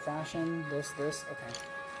 So fashion, this, okay.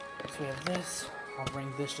 So we have this. I'll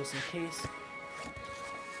bring this just in case.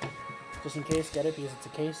 Just in case, get it because it's a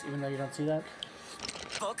case, even though you don't see that.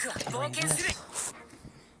 僕は I'll 冒 bring 険する this.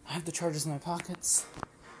 I have the charges in my pockets.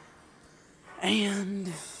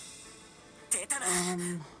 And 出たな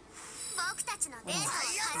僕たちのデートを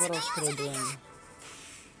what 始め else よ could う I じゃない bring? か。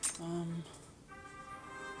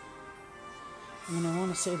 I mean, I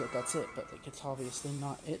want to say that that's it, but like it's obviously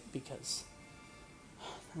not it because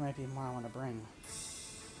there might be more I want to bring.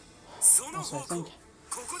 その Also, I 方向 think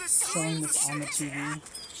ここで showing this on the TV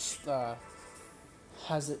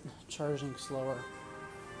has it charging slower.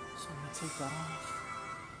 So I'm gonna take that off.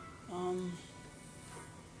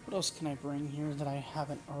 What else can I bring here that I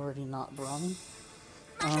haven't already not brung?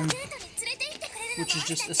 またデートに連れて行ってくれるの？ Which is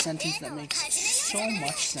just a sentence that makes so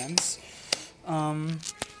much sense.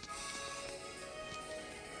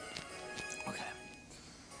 Okay.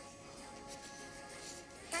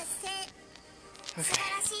 達成。素晴ら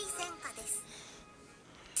しい戦果です。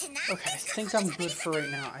ってなんで Okay, I think I'm good for right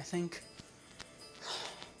now. I think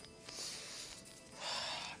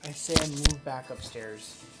I say I move back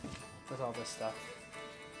upstairs with all this stuff.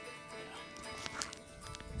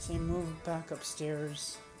 Yeah. Say move back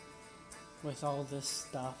upstairs with all this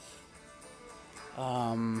stuff.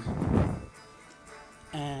 And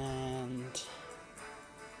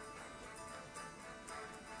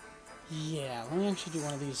yeah, let me actually do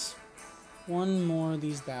one more of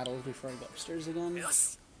these battles before I go upstairs again. よ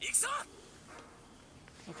し行くぞ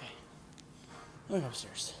Okay. Let me go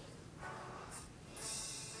upstairs.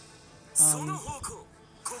 I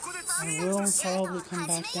will probably come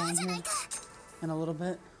back down here in a little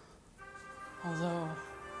bit. Although,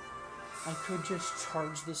 I could just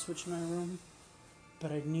charge the Switch in my room,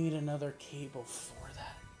 but I'd need another cable for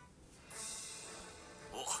that.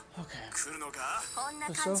 Okay.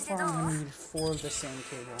 So far I'm going to need 4 of the same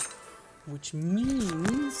cable, which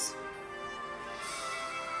means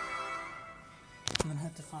I'm going to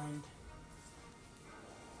have to find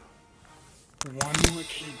 1 more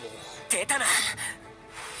cable.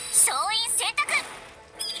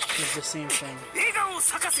 It's the same thing.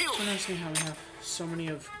 It's interesting how we have so many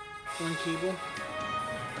of one cable.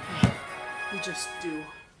 We just do.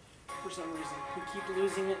 For some reason. We keep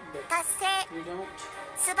losing it, but we don't.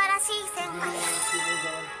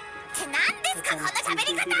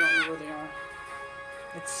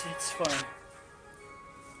 It's fun.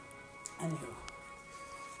 Anywho.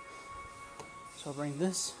 So I'll bring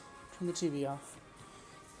this, turn the TV off.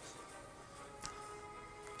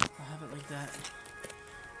 I'll have it like that.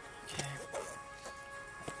 Okay.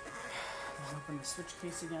 I'll open the Switch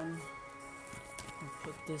case again. And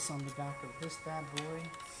put this on the back of this bad boy.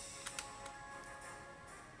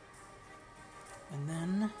 And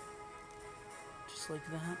then, just like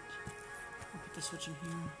that, I'll put the Switch in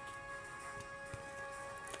here.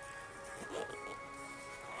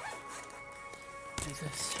 Do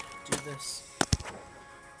this, do this,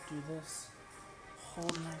 do this.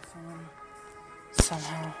 Hold my phone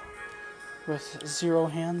somehow with 0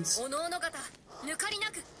 hands.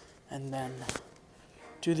 And then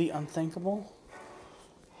do the unthinkable,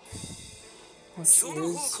 which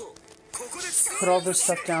is put all this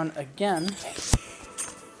stuff down again.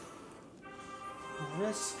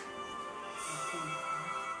 Risk.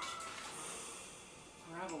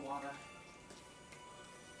 Grab a water.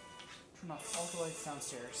 Turn off all the lights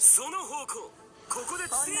downstairs.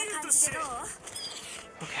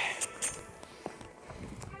 Okay.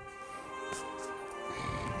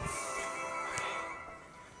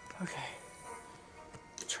 Okay.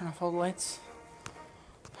 Turn off all the lights.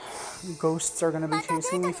 Ghosts are gonna be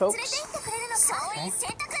chasing me, folks. Okay.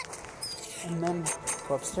 And then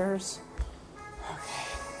go upstairs. Okay.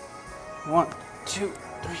 1, 2, 3,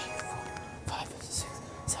 4, 5, 6,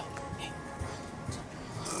 7, 8, 9, 12.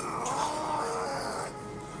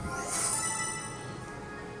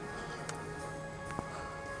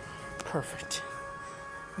 Perfect.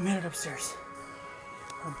 We made it upstairs.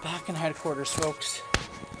 We're back in headquarters, folks.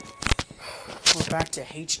 We're back to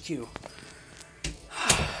HQ.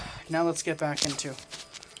 Now let's get back into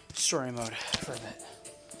story mode for a bit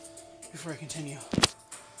before I continue.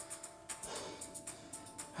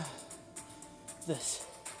 This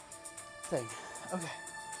thing. Okay.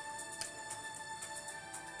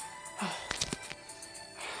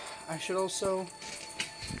 I should also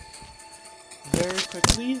very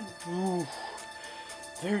quickly,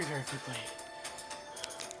 very quickly.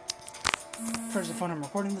 First, the phone I'm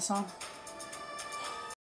recording this on.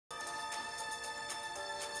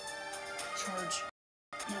 Charge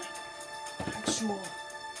my actual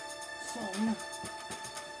phone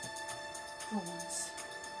for once.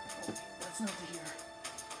 Oh, that's not the here.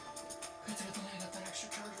 Good thing I got that extra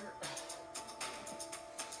charger.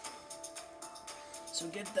 So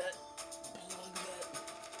get that, plug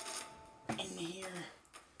that in here.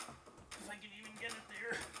 If I can even get it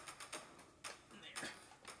there. There.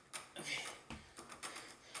 Okay.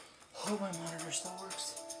 Hope my monitor still works.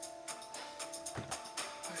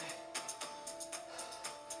 Okay.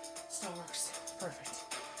 Still works. Perfect.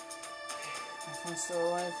 Okay. My phone's still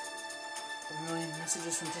alive. A million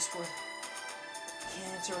messages from Discord.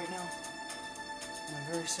 Can't answer right now. And I'm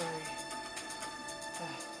very sorry.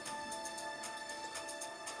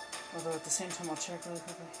 Although at the same time I'll check really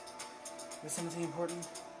quickly. If it's anything important.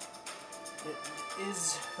 It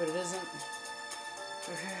is, but it isn't.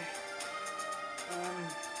 Okay.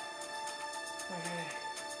 Okay.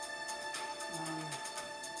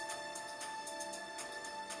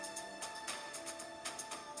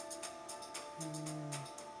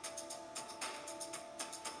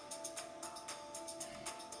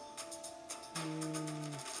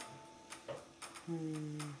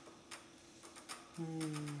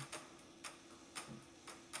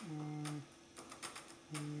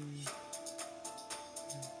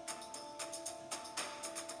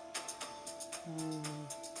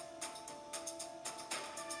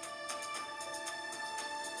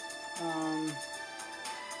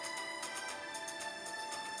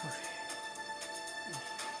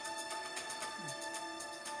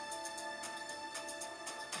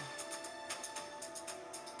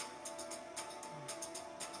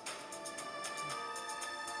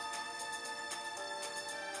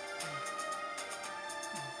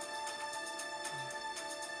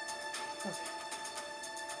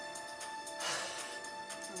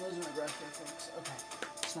 I'm losing my breath here, folks. Okay.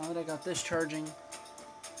 So now that I got this charging,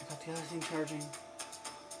 I got the other thing charging.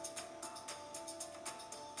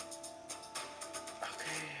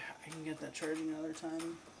 Okay, I can get that charging another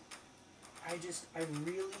time. I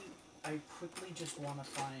quickly just want to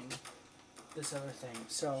find this other thing.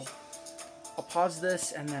 So I'll pause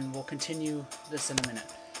this and then we'll continue this in a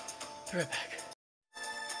minute. Be right back.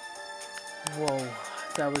 Whoa,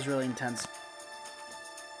 that was really intense.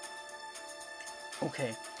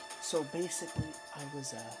 Okay, so basically I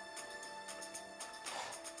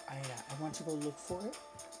went to go look for it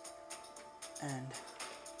and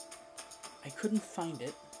I couldn't find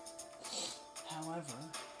it. However,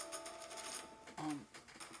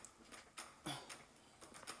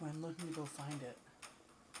 when looking to go find it,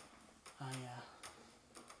 I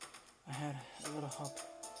had a little help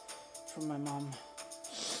from my mom,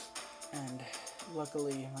 and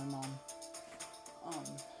luckily my mom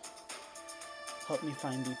helped me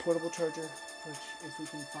find the portable charger, which if we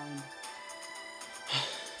can find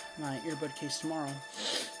my earbud case tomorrow,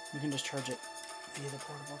 we can just charge it via the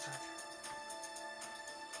portable charger.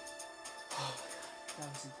 Oh my god, that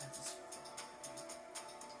was intense as fuck.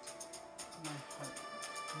 My heart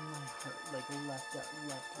like left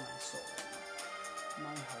my soul.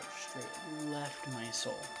 My heart straight left my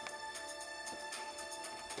soul.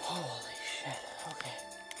 Holy shit. Okay.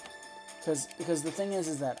 Because the thing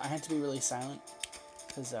is that I had to be really silent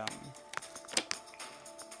because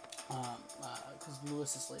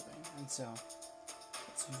Lewis is sleeping, and so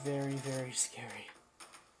it's very, very scary.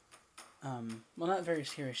 Well, not very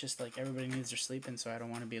scary. It's just like everybody needs their sleep, and so I don't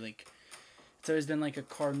want to be like. It's always been like a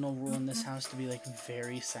cardinal rule in this house to be like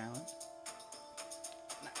very silent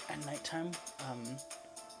at nighttime.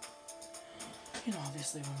 You know,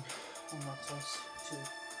 obviously when we're close to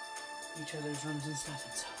each other's rooms and stuff,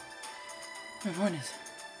 and so my point is,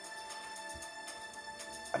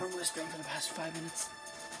 I've been whispering for the past 5 minutes,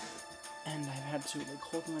 and I've had to like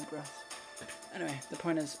hold my breath. Anyway, the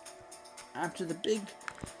point is, after the big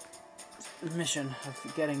mission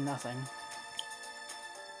of getting nothing.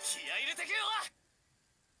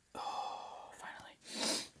 Oh, finally.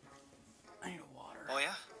 I need water.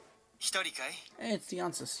 Hey, it's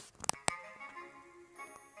Deonsis.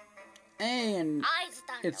 Hey, and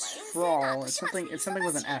it's Frawl. It's something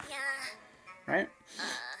with an F, right?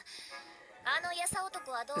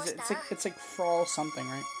 It's like Frawl something,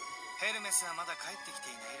 right?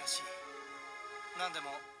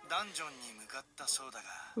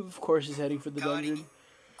 Of course he's heading for the dungeon.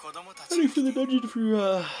 Heading for the dungeon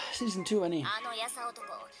for season 2, any.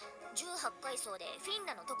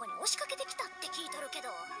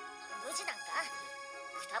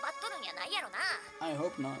 I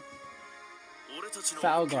hope not.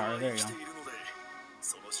 Falgar, there you go.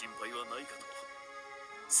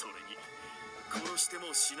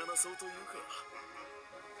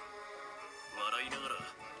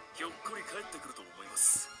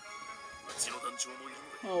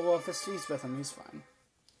 Oh, well, if he's with him, he's fine.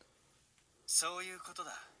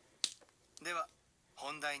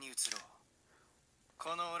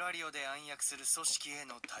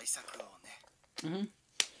 Mm-hmm.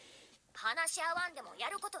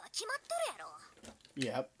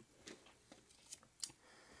 Yep.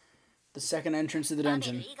 The second entrance to the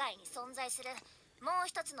dungeon.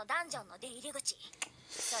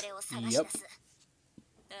 Yep.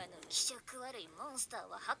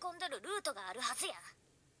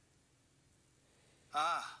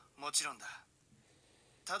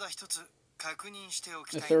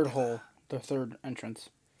 The third hole. The third entrance.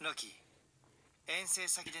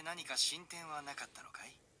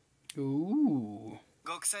 Ooh.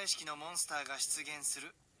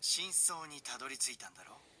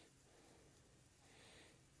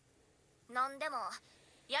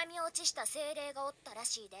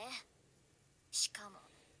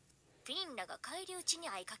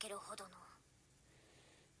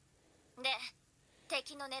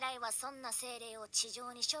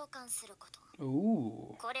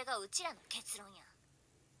 Ooh.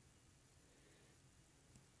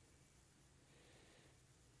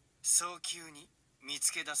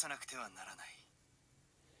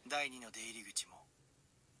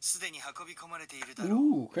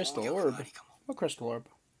 Ooh, crystal orb. What crystal orb?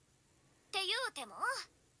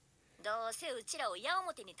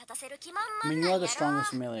 I mean, you are the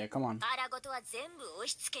strongest Amelia, come on.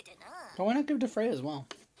 But why not give it to Freya as well?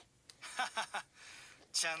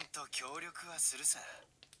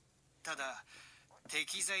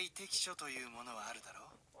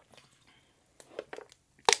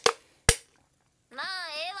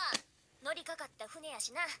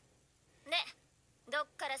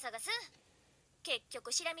 結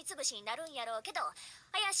局しらみつぶしになるんやろうけど、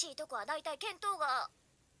怪しいとこは大体見当が。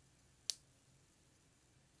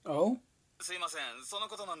 Oh? すいません、その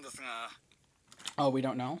ことなんですが、 Oh, we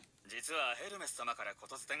don't know? 実はヘルメス様からこ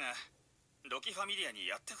とづてがロキファミリアに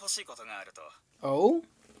やってほしいことがあると。 Oh?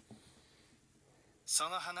 そ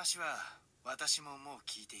の話は私ももう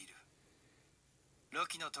聞いている。ロ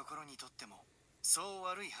キのところにとってもそう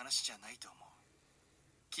悪い話じゃないと思う。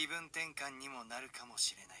気分転換にもなるかも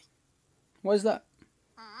しれない。 What is that?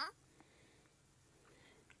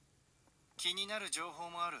 気になる情報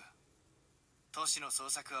もある。都市の捜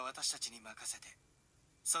索は私たちに任せて、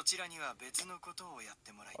そちらには別のことをやっ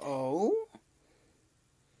てもらいたい。 Oh?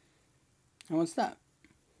 And what's that?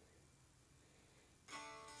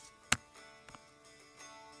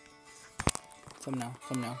 Thumbnail.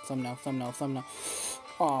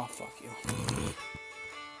 Oh, fuck you.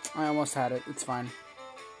 I almost had it. It's fine. じゃ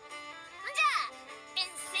あ遠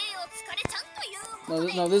征お疲れちゃんということ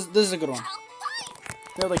で No, this is a good one. 乾杯。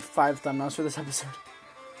 There are like 5 thumbnails for this episode.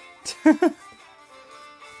 乾杯。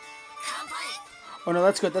 Oh no,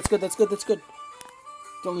 that's good.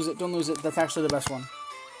 Don't lose it. That's actually the best one. 飲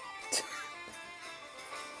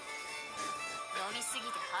みすぎて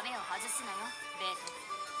羽目を外すなよ、ベ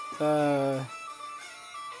ート。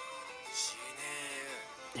死ね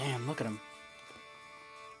Damn, look at him.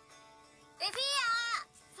 レフィア、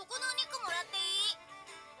そこのお肉もらってい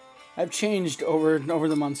い？ I've changed over the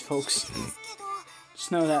months, folks. ですけど、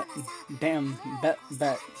 Just know that. Damn, bet.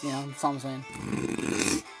 You know, that's all I'm saying. どん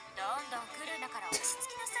どん来るんだから落ち着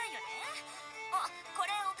きなさいよね。あ、こ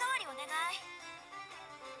れおかわりお願い。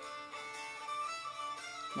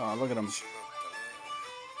 Oh, look at him. しまったね。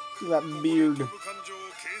 Look at that beard. 部感情を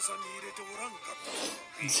計算に入れておらんかった。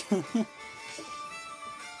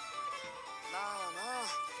まあまあ、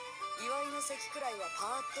祝いの席くらいはパ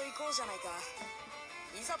ーッと行こうじゃないか。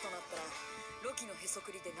いざとなったらロキのへそ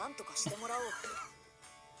くりで何とかしてもらおう。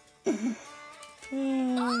おい、フィ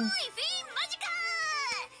ンマジか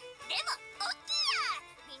ー。でもオッケーや。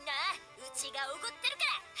みんなうちがおごってるか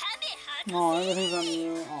らハメ外 Oh, せ。 everything's on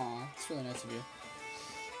you. Aw, it's really nice of you.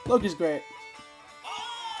 Loki's great.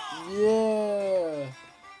 Yeah.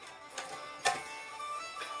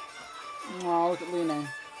 Oh, look at Line. アイズ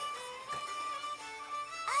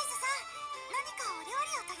さん、何かお料理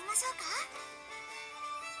を取りましょうか？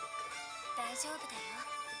大丈夫だよ、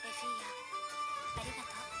レフィア。ありがと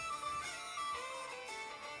う。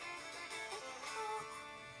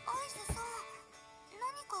アイズさん、何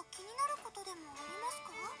か気になることでもあります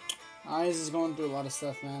か？ Eyes is going through a lot of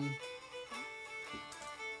stuff, man.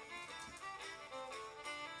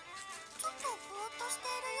 ちょっとぼーっとしてい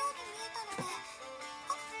るように見えたので、違っ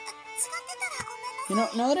てたらごめんなさい。 You know,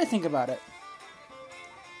 now that I think about it,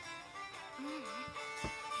 平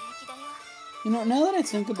気だよ。 you know, now that I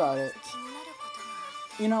think about it, 気になることがあ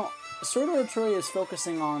って。 you know, Sword Art Oratoria is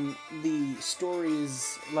focusing on the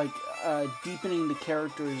stories, like, deepening the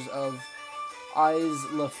characters of Aiz,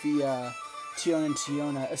 Lafia, Tion, and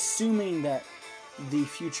Tiona, assuming that the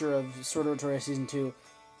future of Sword Art Oratoria Season 2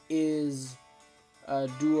 is a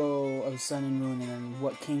duo of Sun and Moon, and then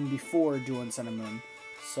what came before duo and Sun and Moon.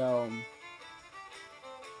 So,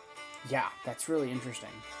 yeah, that's really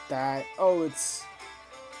interesting. Yeah,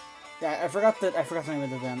 I forgot the name of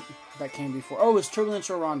the event that came before. Oh, it was Turbulent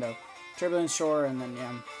Shore Rondo. Turbulent Shore, and then,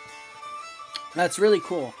 yeah. That's really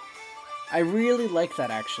cool. I really like that,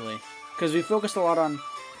 actually. Because we focused a lot on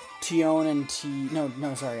Tion and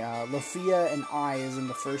Lafia and Eyes in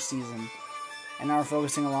the first season. And now we're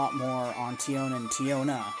focusing a lot more on Tion and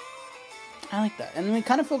Tiona. I like that. And then we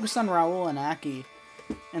kind of focused on Raul and Aki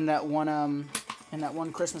in that one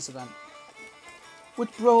Christmas event.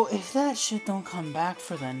 Which, bro, if that shit don't come back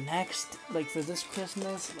for the next, like, for this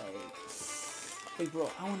Christmas, like, bro,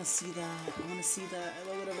 I want to see that. I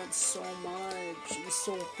love that event so much. It was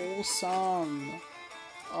so wholesome.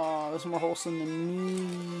 Oh, it was more wholesome than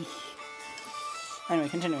me. Anyway,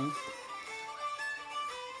 continuing.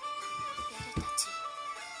 ベルたち、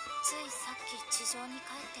ついさっき地上に帰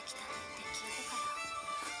ってきたって聞いてから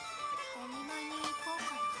お見舞いに行こう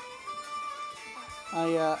か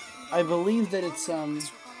な。 I believe that it's 場所がわからない。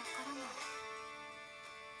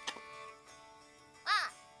あ、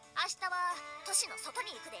明日は都市の外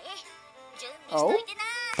に行くで。準備しといてな。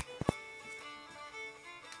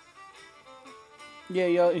 yeah,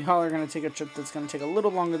 y'all are gonna take a trip that's gonna take a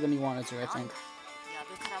little longer than you wanted to, I なん think. だ、や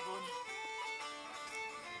ぶから棒に。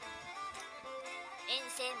遠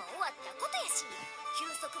征も終わったことやし、休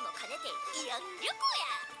息も兼ねて慰安旅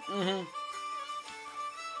行や。 Mm-hmm.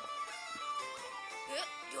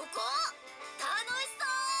 旅行楽しそ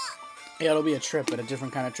う。 Yeah, it'll be a trip, but a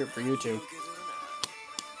different kind of trip for you two.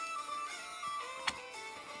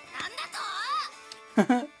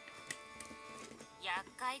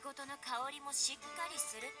 怪事の香りもしっかり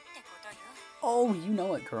するってことよ。 Oh, you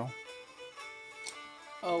know it, girl.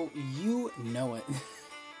 Oh, you know it.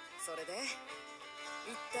 それで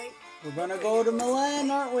一体 We're gonna go to Milan,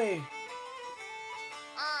 aren't we?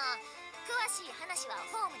 ああ、詳しい話は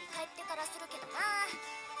ホームに帰ってからするけどな。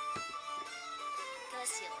都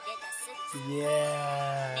市を出たすぐ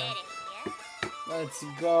Yeah. メレンや Let's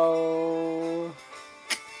go.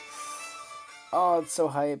 Oh, it's so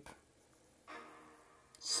hype.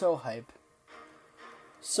 So hype.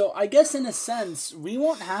 So I guess in a sense, we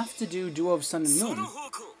won't have to do Duo of Sun and Moon.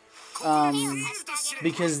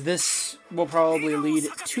 Because this will probably lead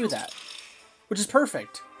to that. Which is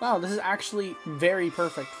perfect. Wow, this is actually very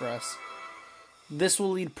perfect for us. This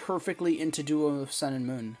will lead perfectly into Duo of Sun and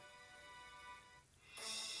Moon.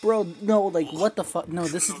 Bro, no, like, what the fuck? No,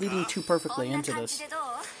 this is leading too perfectly into this.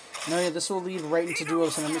 No, yeah, this will lead right into Duo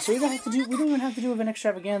of Sun and Moon. So we don't even have to do Event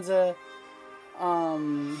Extravaganza.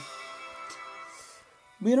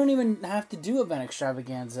 We don't even have to do Event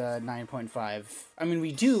Extravaganza 9.5. I mean,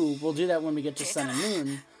 we do. We'll do that when we get to Sun and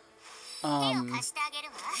Moon.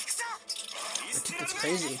 That's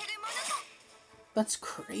crazy. That's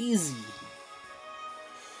crazy.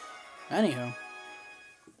 Anyhow.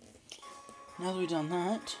 Now that we've done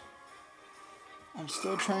that, I'm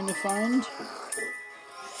still trying to find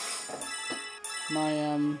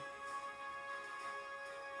my,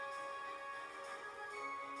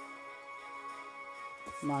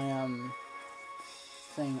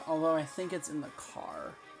 thing. Although I think it's in the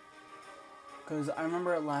car. Because I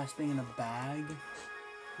remember it last being in a bag.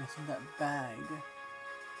 I think that bag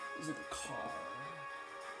is in the car.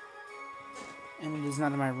 And it is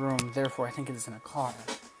not in my room, therefore I think it is in a car.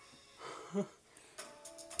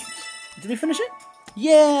 Did we finish it?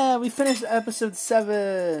 Yeah, we finished episode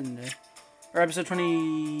 7. Or episode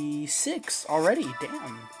 26 already.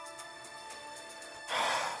 Damn.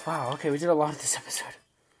 Wow, okay, we did a lot of this episode.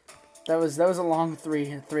 That was a long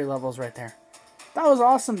three levels right there. That was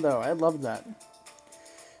awesome though. I loved that.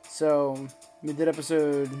 So, we did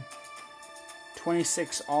episode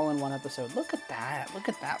 26 all in one episode. Look at that. Look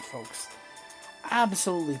at that, folks.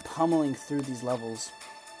 Absolutely pummeling through these levels.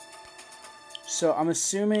 So, I'm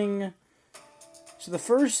assuming... So, the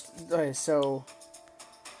first... Okay, so...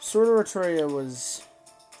 Sword Oratoria was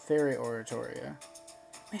Fairy Oratoria.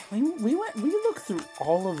 Man, we looked through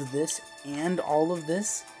all of this and all of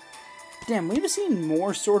this. Damn, we've seen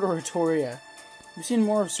more Sword Oratoria. We've seen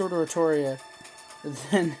more of Sword Oratoria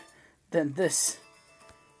than this.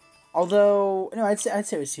 Although, no, I'd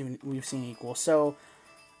say we've seen equal. So,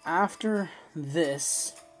 after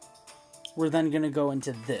this, we're then gonna go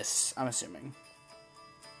into this, I'm assuming.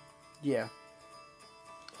 Yeah.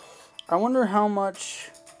 I wonder how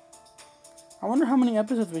many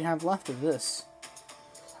episodes we have left of this.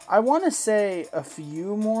 I want to say a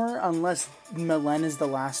few more, unless Milan is the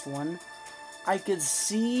last one. I could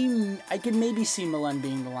maybe see Milan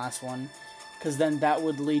being the last one, because then that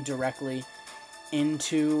would lead directly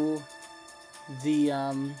into the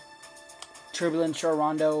Turbulent Shore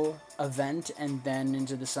Rondo event, and then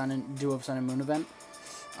into the Duo of Sun and Moon event.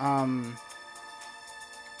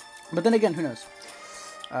 But then again, who knows?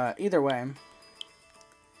 Either way,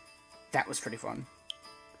 that was pretty fun.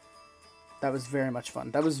 That was very much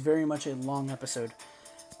fun. That was very much a long episode.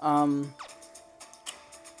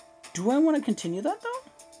 Do I want to continue that though?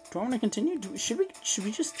 Do I want to continue? Should we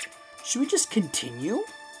just continue?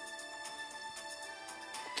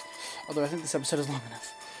 Although I think this episode is long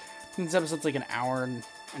enough. I think this episode's like an hour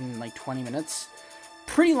and like 20 minutes.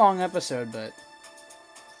 Pretty long episode, but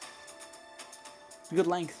good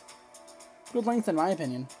length. Good length in my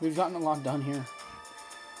opinion. We've gotten a lot done here.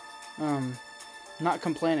 Not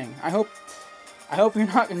complaining. I hope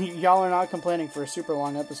y'all are not complaining for a super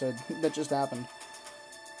long episode that just happened.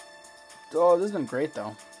 Oh, this has been great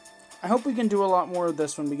though. I hope we can do a lot more of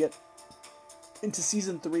this when we get into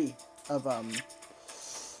season 3 of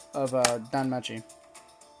Danmachi.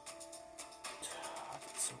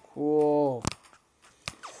 That's so cool.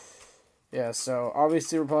 Yeah, so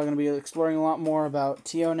obviously we're probably going to be exploring a lot more about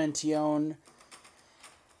Tion and Tion.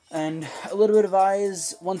 And a little bit of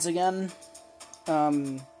Eyes once again.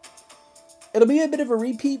 It'll be a bit of a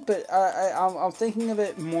repeat, but I'm thinking of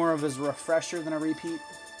it more of as a refresher than a repeat.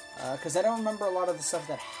 Because I don't remember a lot of the stuff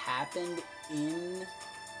that happened in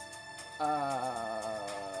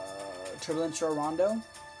Turbulent Shore Rondo. I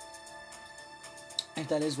think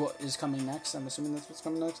that is what is coming next. I'm assuming that's what's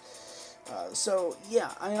coming next. So,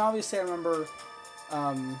 yeah. I mean, obviously I remember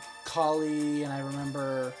Kali, and I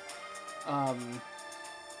remember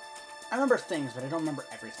things, but I don't remember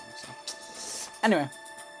everything. So, anyway.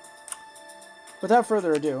 without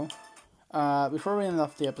further ado, before we end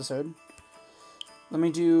off the episode, let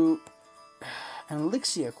me do an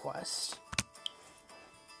Elixir quest.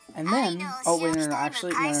 And then, oh wait, no,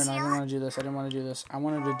 actually, no, I didn't want to do this. I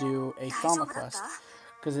wanted to do a Falma quest.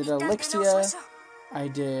 Because I did Elixir, I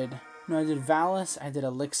did Valis, I did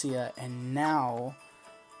Elixir, and now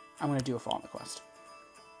I'm going to do a Falma quest.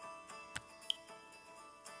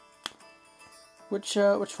 Which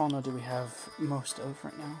Falma do we have most of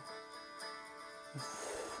right now?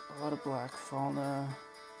 A lot of black Falna.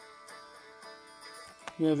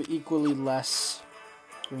 We have equally less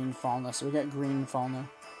green Falna, so we got green Falna.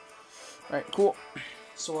 Alright, cool.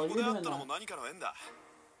 So while you're doing that,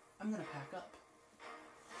 I'm gonna pack up.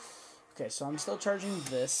 Okay, so I'm still charging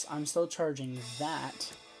this. I'm still charging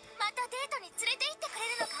that.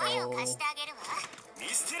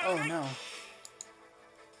 Oh no.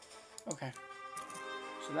 Okay.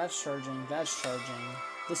 So that's charging,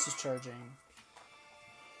 this is charging.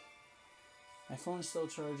 My phone's still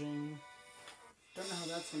charging. Don't know how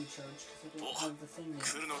that's going to charge because I don't have the thing yet. I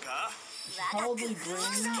should probably bring...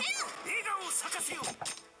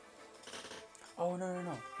 Oh, no.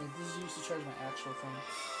 Like, this is used to charge my actual phone.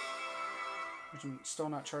 Which I'm still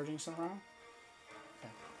not charging somehow.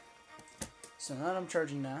 Okay. So now that I'm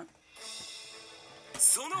charging that,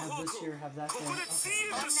 have this here, have that there. Okay.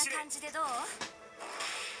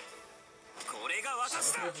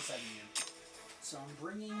 So I'm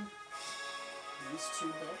bringing these 2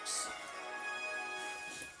 books.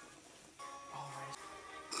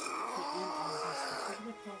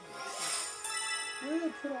 Where did I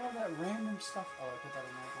put all that random stuff? Oh, I put that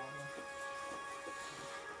in my bottle.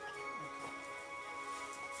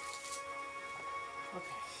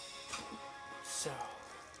 Okay. So.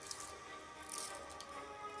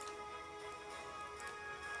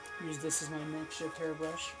 Use this as my makeshift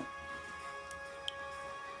hairbrush.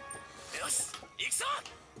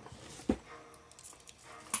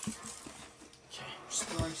 Okay, just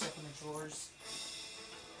throwing stuff in the drawers.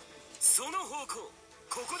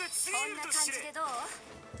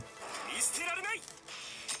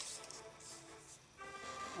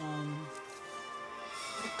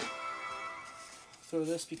 Throw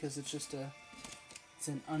this because it's just it's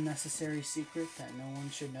an unnecessary secret that no one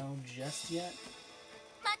should know just yet.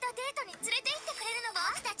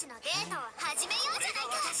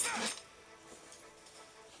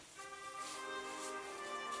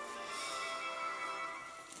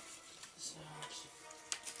 So,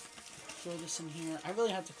 throw this in here. I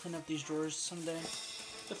really have to clean up these drawers someday.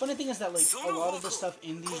 The funny thing is that like a lot of the stuff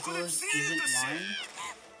in these drawers isn't mine.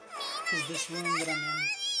 Because this room that I'm in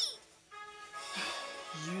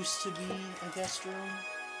used to be a guest room.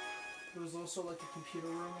 It was also like a computer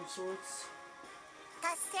room of sorts.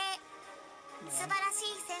 Yeah. Just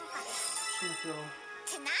gonna throw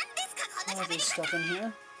all of this stuff in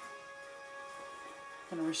here.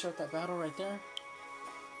 Gonna restart that battle right there.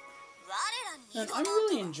 And I'm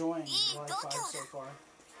really enjoying Live 5 so far.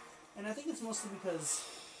 And I think it's mostly because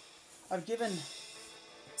I've given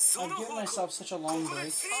myself such a long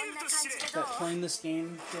break that playing this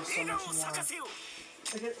game feels so much more...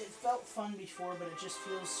 Like it felt fun before, but it just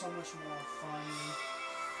feels so much more fun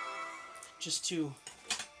just to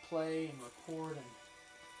play and record and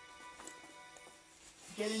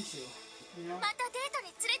get into, you know? And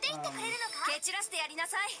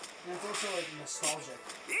it's also like nostalgic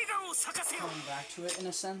coming back to it in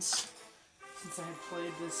a sense, since I had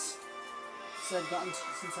played this,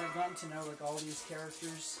 since I've gotten to know like all these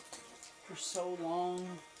characters for so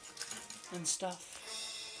long and stuff.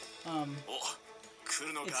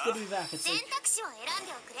 It's good to be back. It's like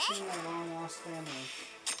seeing a long lost family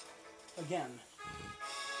again.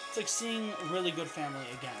 It's like seeing a really good family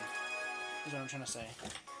again, is what I'm trying to say.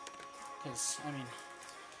 Because, I mean,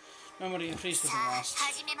 Memoria and Freese wasn't lost.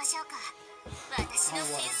 I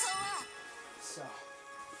was. So.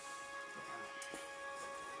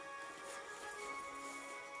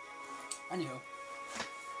 Anywho.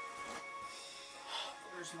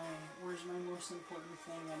 Where's my most important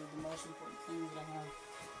thing out of the most important things that I have?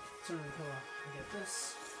 So I get this.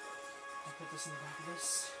 I put this in the back of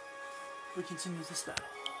this. We continue this battle.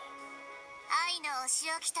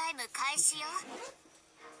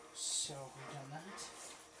 So we've done that.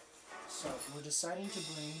 So we're deciding to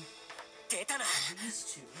bring these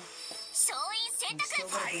 2. And still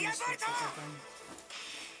gotta bring this switch open.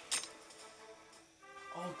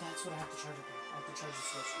 Oh, that's what I have to charge it with. I have to charge the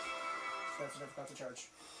switch. That's what I forgot to charge.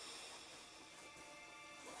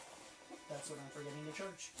 That's what I'm forgetting to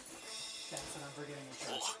charge. That's what I'm forgetting to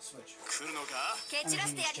charge. Switch. I'm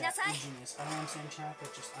genius, chat. I'm genius. I don't understand chat, but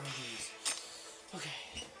just I'm genius. Okay.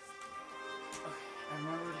 I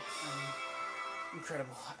remembered.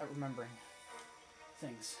 incredible at remembering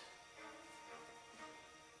things.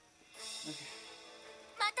 Okay.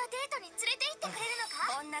 またデートに連れて行ってくれるの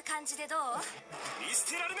か？こんな感じでどう？ 見捨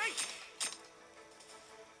てられない。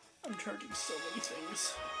 I'm charging so many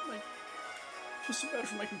things. Like, I feel so bad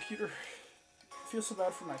for my computer. I feel so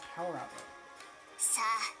bad for my power outlet. さあ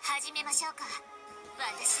始めましょうか。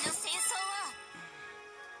私の戦争は。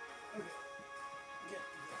 Okay.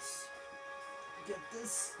 Get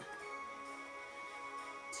this.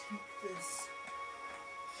 Take this.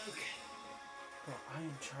 Okay. Bro, I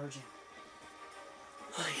am charging.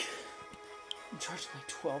 Like, I'm charging like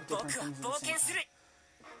 12 different things at the same time.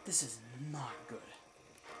 This is not good.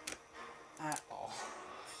 At all.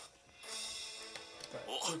 But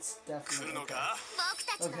it's definitely okay. 僕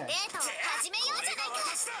たちのデートを始めようじゃないか。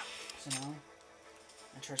 So now,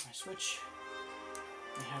 I charge my Switch.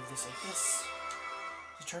 I have this like this.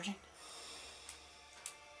 Is it charging?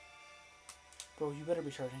 Bro, you better be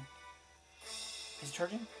charging. Is it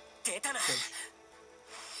charging? Good. こ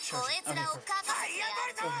Charging. いつ Okay, らを perfect. かかせてやる。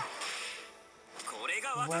 Okay.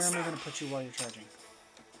 Where am I going to put you while you're charging?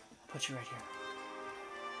 I'll put you right here.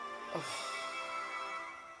 Okay.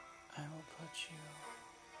 I will put you.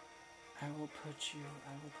 I will put you.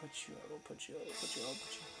 I will put you. I will put you. I will put you. I will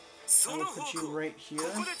put you. I will put you right here. 蹴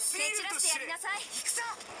散らしてやりなさい。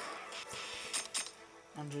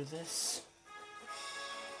 Under this.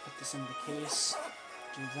 Put this in the case.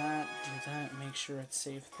 Do that. Do that. Make sure it's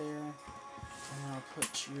safe there. And then I'll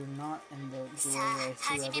put you not in the doorway I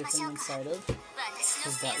threw everything inside of, 私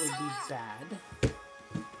の because 戦 that would 争 be は。 bad.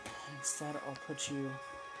 Instead, I'll put you in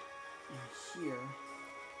here,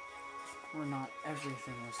 where not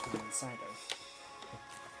everything was going inside of.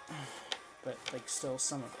 But, like, still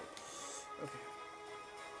some of it. Okay.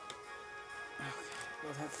 Okay.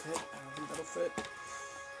 Will that fit? I don't think that'll fit.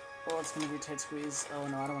 Oh, it's gonna be a tight squeeze. Oh,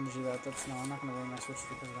 no, I don't want to do that. No, I'm not gonna ruin my Switch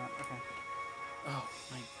because of that. Okay. Oh,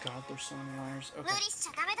 my God, there's so many wires. 無 Okay. 理しち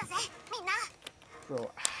ゃダメだぜ、みんな。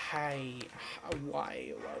 Bro, why do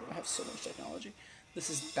I have so much technology? This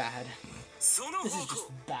is bad. This is just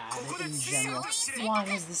bad in general. Why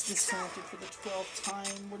is this disconnected for the 12th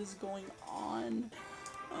time? What is going on?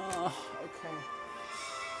 Okay.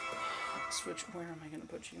 Switch, where am I gonna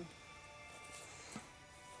put you?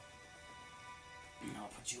 I'll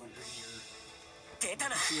put you under here. I'll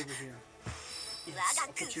put you over here. Yes, I'll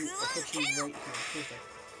put you right here. Perfect.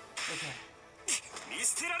 Okay.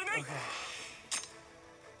 Okay.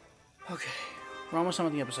 Okay. We're almost done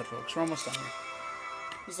with the episode, folks. We're almost done here.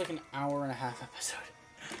 This is like an hour-and-a-half episode.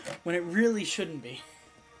 When it really shouldn't be.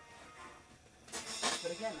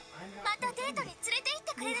 But again, I'm ま not たデートに連れて行っ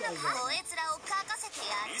てくれるのか？こいつらをかかせて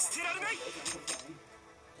やる。 complaining.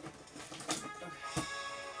 Okay.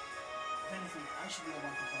 If anything, I should be the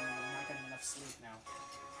one complaining. I'm not getting enough sleep now.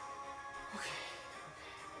 Okay.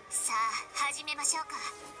 さあ始めましょうか。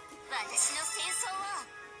私の戦争は。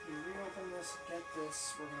 We reopen this, get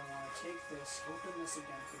this. We're gonna want to take this, open this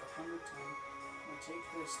again for the 100th time. We'll take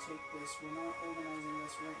this, take this. We're not organizing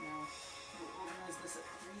this right now. We'll organize this at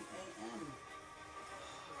 3 a.m.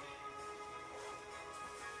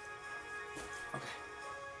 Okay.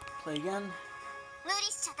 Play again. 無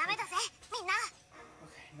理しちゃダメだぜ、みんな。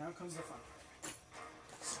 Okay, now comes the fun.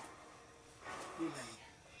 So, be ready.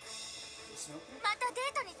 This open. またデ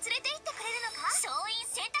ートに連れて行ってくれるのか？勝因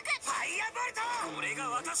選択。ファイアボルト。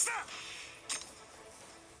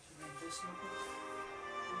 This open.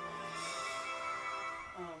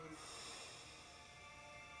 Um.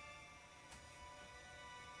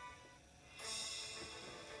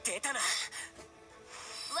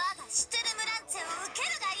 我がシュトゥルムランツェを受ける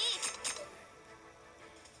がいい。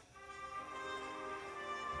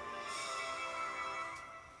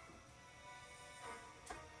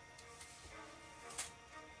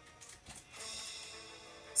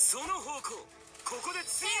 その方向、ここで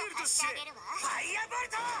ツイールとしてファイアボル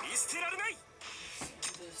ト見捨てられない。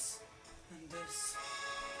 This and this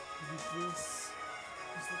and this.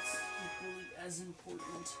 Because that's equally as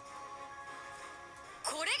important.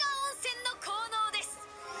 これが温泉の効能です。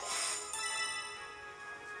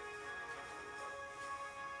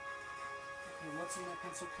 Okay, what's in that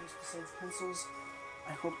pencil case besides pencils?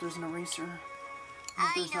 I hope there's an eraser. I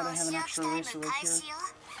hope there's not. I have an extra eraser right here.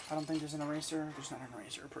 I don't think there's an eraser. There's not an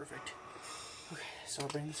eraser. Perfect. Okay, so I'll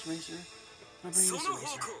bring this eraser. I'll bring this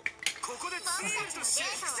eraser. ここでツイールとして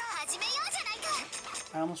始めようじゃないか。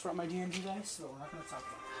 I almost brought my D&D dice, so we're not going to talk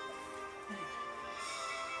about that. Anyway.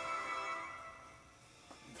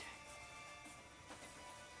 Okay.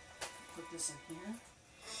 Put this in here.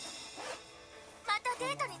 また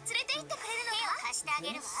デートに連れて行ってくれるのか？手を貸してあげ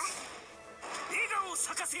るわ。 笑顔を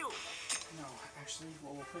咲かせよう。 No, actually,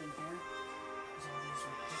 what we'll put in here There's all these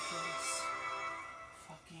ridiculous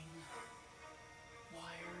fucking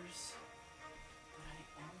wires that I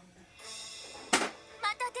own. ま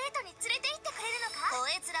たデートに連れて行ってくれるのか？こ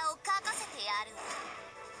えつらを書かせてやるわ。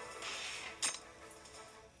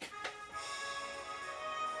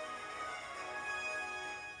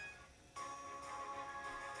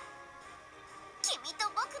君と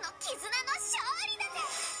僕の絆の勝利だぜ。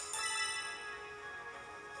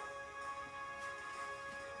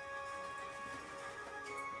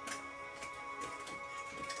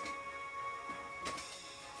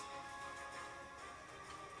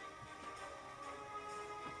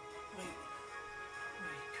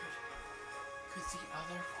Could the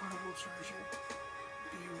other portable charger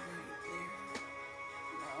be right there?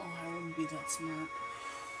 No, I wouldn't be that smart.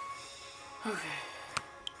 Okay.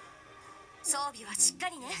 装備はしっか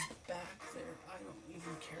りね。 Back there. I don't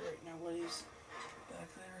even care right now what is back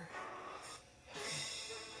there.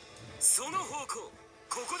 その方向、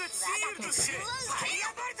ここでシールドしてファイ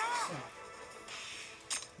アボルト。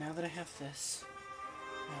 Now that I have this,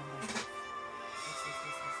 now that I have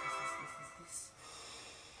this.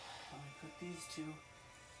 I put these two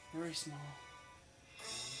very small,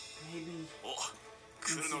 maybe お、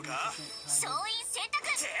来るのか？ insignificant 勝 kind 因選択。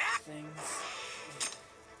 of things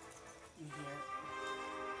in here.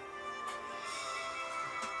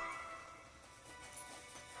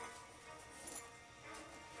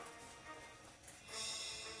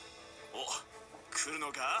 お、来る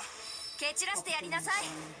のか？蹴散らしてやりなさい。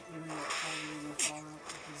 Even though it's probably gonna fall out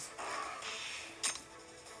because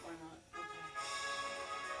why not? Okay.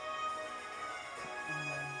 And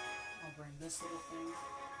then I'll bring this little thing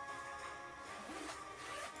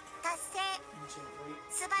達成。 into right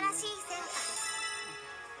素晴らしい成果です。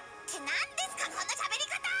って何ですかこの喋り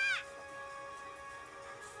方。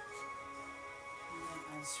 And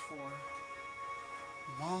then as for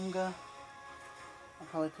manga, I'll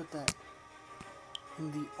probably put that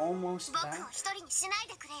in the almost 僕 back を一人にしない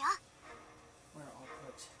でくれよ。 where I'll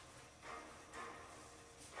put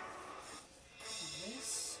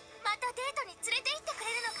this. またデートに連れて行ってく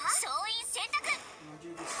れるのか？勝因選択。 And I'll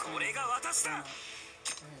do this. これが私だ。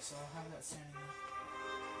 Okay, so I'll have that standing there.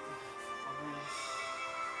 I'll bring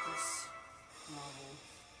this novel,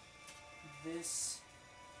 this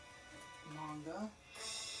manga.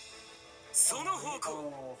 その方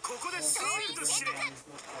向、ここでシールドして。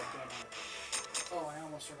 Oh, I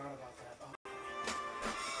almost forgot about that.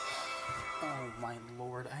 Oh my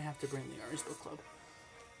lord, I have to bring the Aries Book Club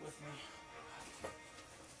with me.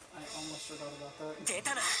 I almost forgot about that. 出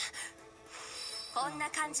たな。こんな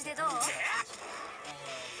感じでどう？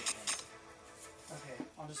 Okay,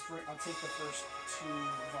 I'll take the first 2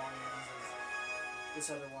 volumes of this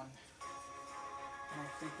other one. And I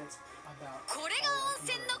think that's about これが温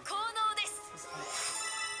泉の効能です。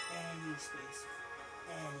 any space,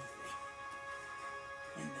 anything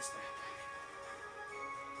in this backpack.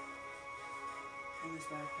 In this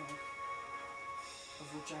backpack, of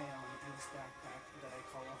which I own, in this backpack that I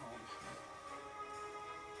call a home.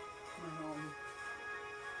 My home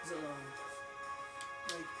is alone,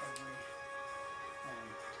 like every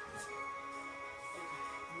home. Okay,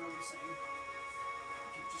 I'm noticing.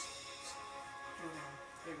 Okay, just go down.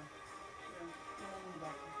 There you go. Go down in the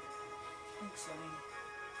backpack. Thanks, Lenny.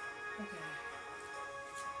 Okay.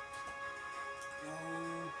 No. Okay.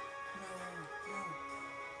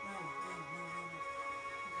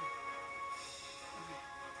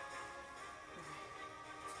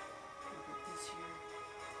 Put this here.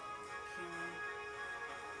 Here.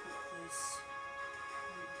 Put this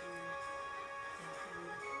right here. And here.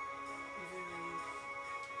 Very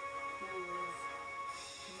full of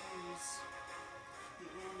commands. The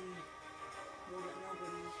Annie rule that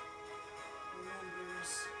nobody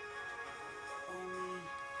remembers. Only,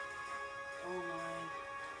 oh my,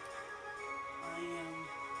 I am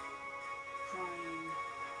crying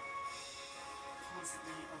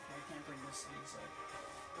constantly. Okay, I can't bring this on the side.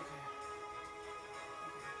 Okay.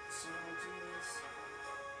 Okay, so what I'll do is,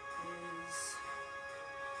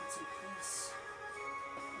 let's take this,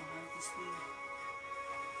 I'll have this be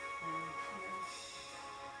on here.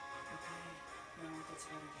 Okay, no, that's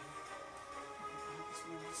what I do. Okay, I'll have this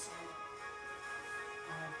be on this side.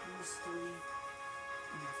 I'll have these 3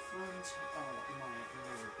 in the front. Oh my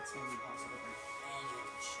lord, it's gonna be impossible to break any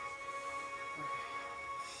of this shit. Okay.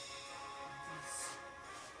 This.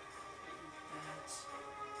 That.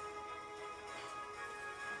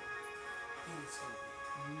 Instantly.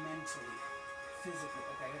 Mentally. Physically.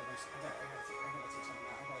 Okay, I gotta take something out. I gotta take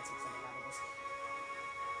something out of this.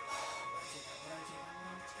 What do I take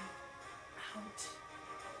out?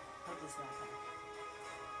 Of this backpack.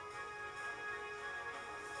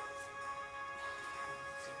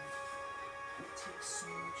 take so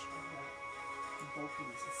much of that. The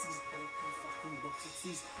bulkiness. It's these bulky fucking books. It's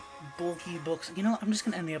these bulky books. You know, I'm just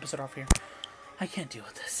gonna end the episode off here. I can't deal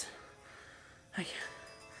with this. I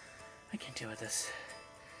can't deal with this.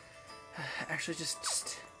 Actually,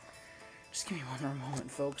 just give me one more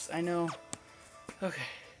moment, folks. I know. Okay.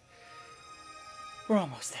 We're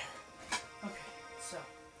almost there. Okay, so what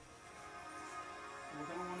we're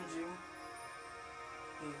gonna want to do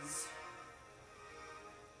is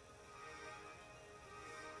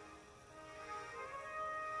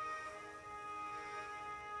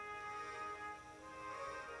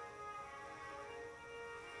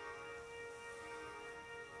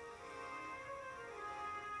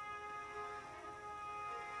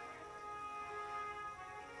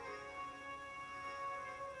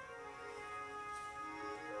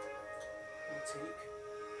we'll take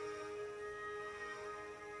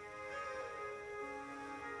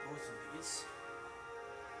both of these.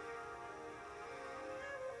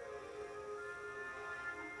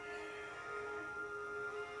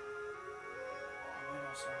 I might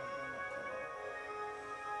also have one more pillow.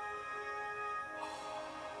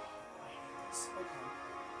 I hate this. Okay.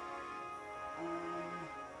 Am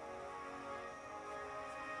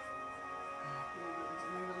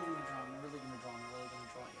I really gonna draw? I'm really gonna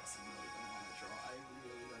draw. Yes, I'm really gonna want to draw. I'm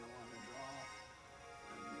really going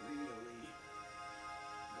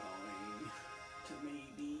to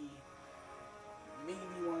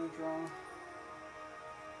maybe want to draw.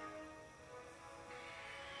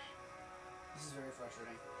 This is very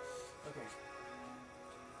frustrating. Okay.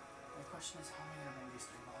 My question is, how am I going to bring these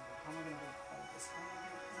three longer? How am I going to hold this? How am I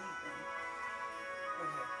going to do anything?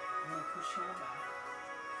 Okay, I'm going to push y'all back.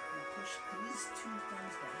 I'm going to push these two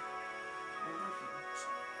things back over here.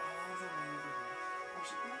 All the way over here.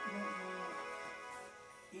 Actually, no.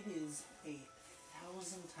 It is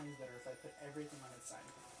 1,000 times better if I put everything on its side.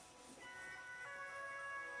 Okay.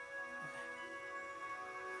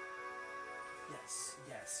 Yes.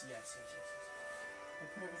 I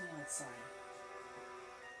put everything on its side.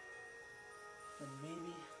 Then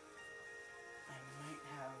maybe I might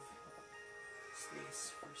have space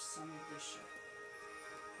for some of this shit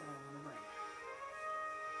that I want to bring.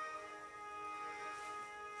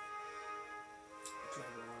 Do I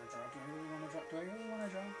really want to draw? Do I really want to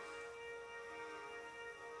draw?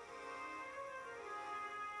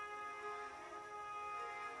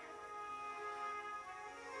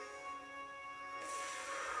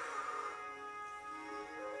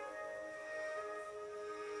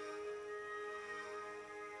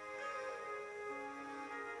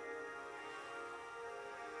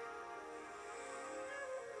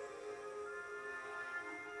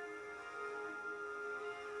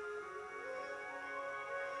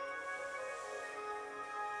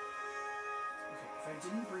 If I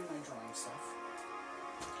didn't bring my drawing stuff,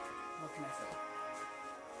 what can I fit?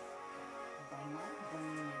 By not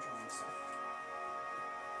bringing my drawing stuff,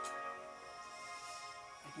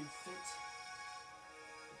 I can fit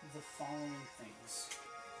the following things.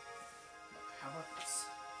 Look, how about this?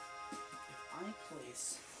 If I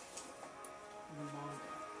place the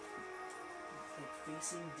manga like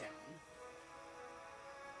facing down,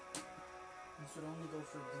 this would only go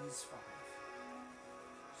for these 5.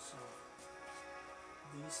 So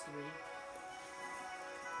these 3,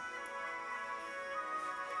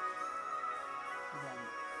 then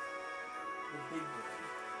the big boy,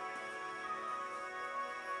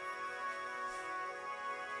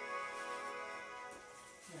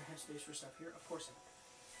 do I have space for stuff here? Of course I do.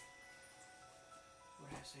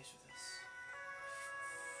 Would I have space for this?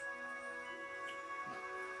 No.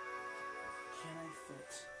 Can I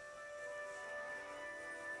fit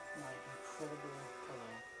my incredible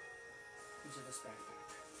pillow into this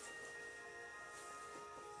backpack?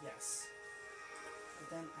 Yes. But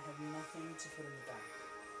then I have nothing to put in the back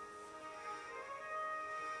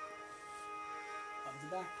of the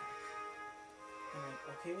backpack. Am I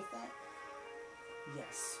okay with that?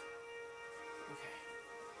 Yes. Okay.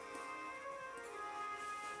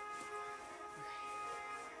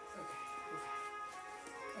 Yeah,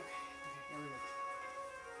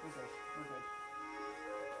 we're good.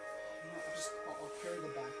 You know, I'll carry the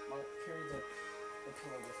back. I'll carry the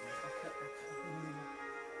pillow with me. I'll carry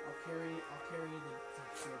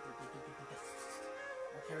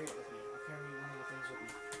it with me. I'll carry one of the things with me.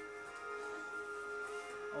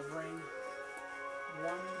 I'll bring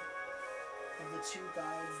one of the 2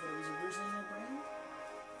 guides that I was originally going to bring.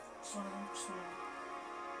 Just one of them.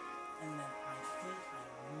 And then I think I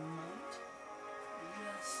might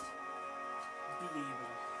just be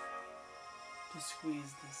able to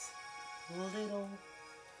squeeze this little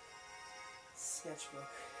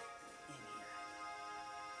sketchbook in here.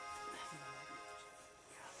 I think I might be able to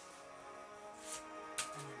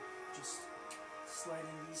slide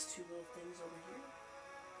in these two little things over here.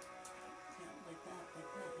 Yeah, like that, like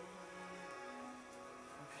that.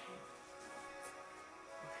 Okay.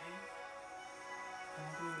 Okay. And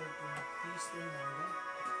I'll do like these three now,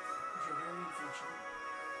 which are very unfortunate.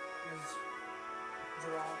 Because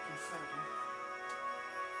they're all confetti.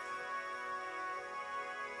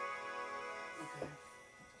 Okay.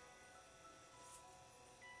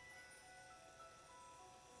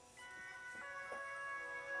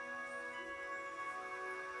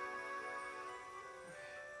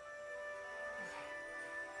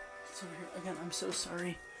 So here, again, I'm so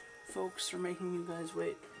sorry, folks, for making you guys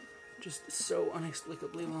wait just so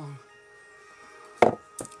inexplicably long.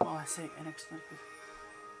 Well, I say inexplicably.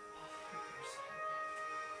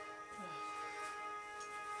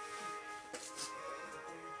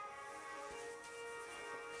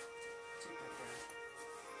 Take that there.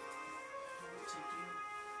 I'll take you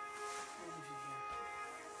over here.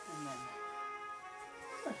 And then,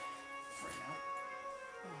 right now,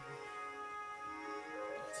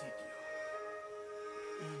 I'll take you.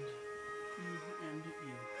 And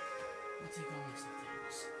you. I'll take all my stuffed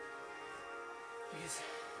animals. Because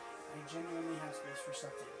I genuinely have space for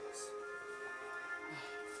stuffed animals.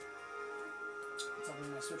 So I'll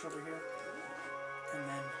bring my switch over here. And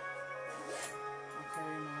then I'll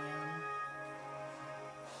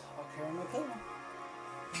carry my pillow.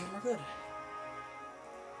 And then we're good.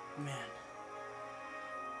 Man.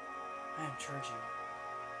 I am charging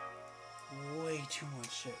way too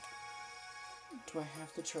much shit. Do I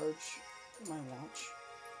have to charge my watch?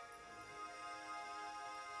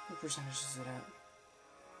 What percentage is it at?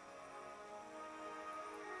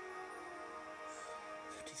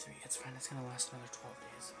 53. It's fine. It's gonna last another 12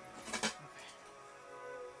 days. Okay.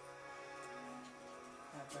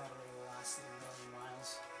 That battery will last a million miles.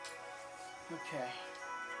 Okay.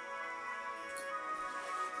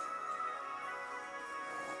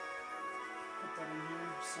 Put that in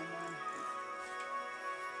here somewhere.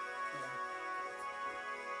 Yeah.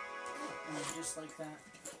 And just like that.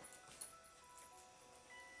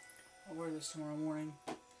 I'll wear this tomorrow morning.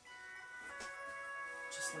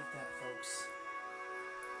 Just like that, folks.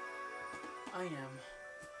 I am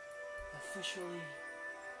officially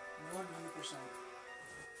 100%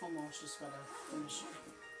 almost just gotta finish.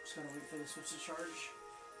 Just gotta wait for the switch to charge.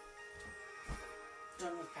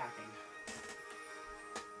 Done with packing.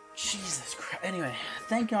 Jesus Christ. Anyway,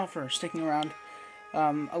 thank y'all for sticking around.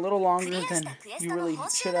 A little longer than you really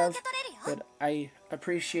should have, but I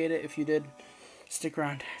appreciate it if you did stick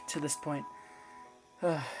around to this point.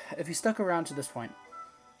 If you stuck around to this point,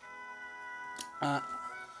 I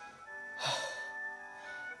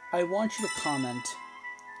want you to comment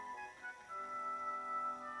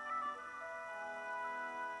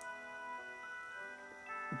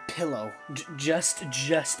pillow. Just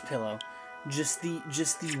pillow. Just the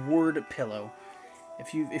word pillow.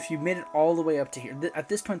 If you made it all the way up to here, at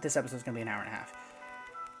this point, this episode's gonna be an hour and a half.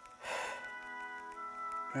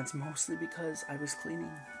 That's mostly because I was cleaning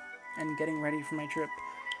and getting ready for my trip.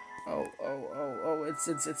 Oh, it's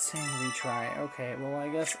saying retry. Okay, well, I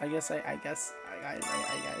guess.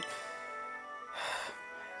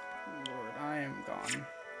 Lord, I am gone.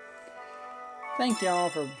 Thank y'all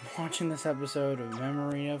for watching this episode of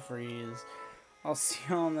Memoria Freeze. I'll see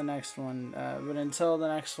y'all in the next one. But until the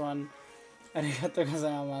next one, arigatou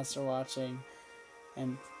gozaimasu for watching.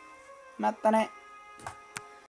 And matane!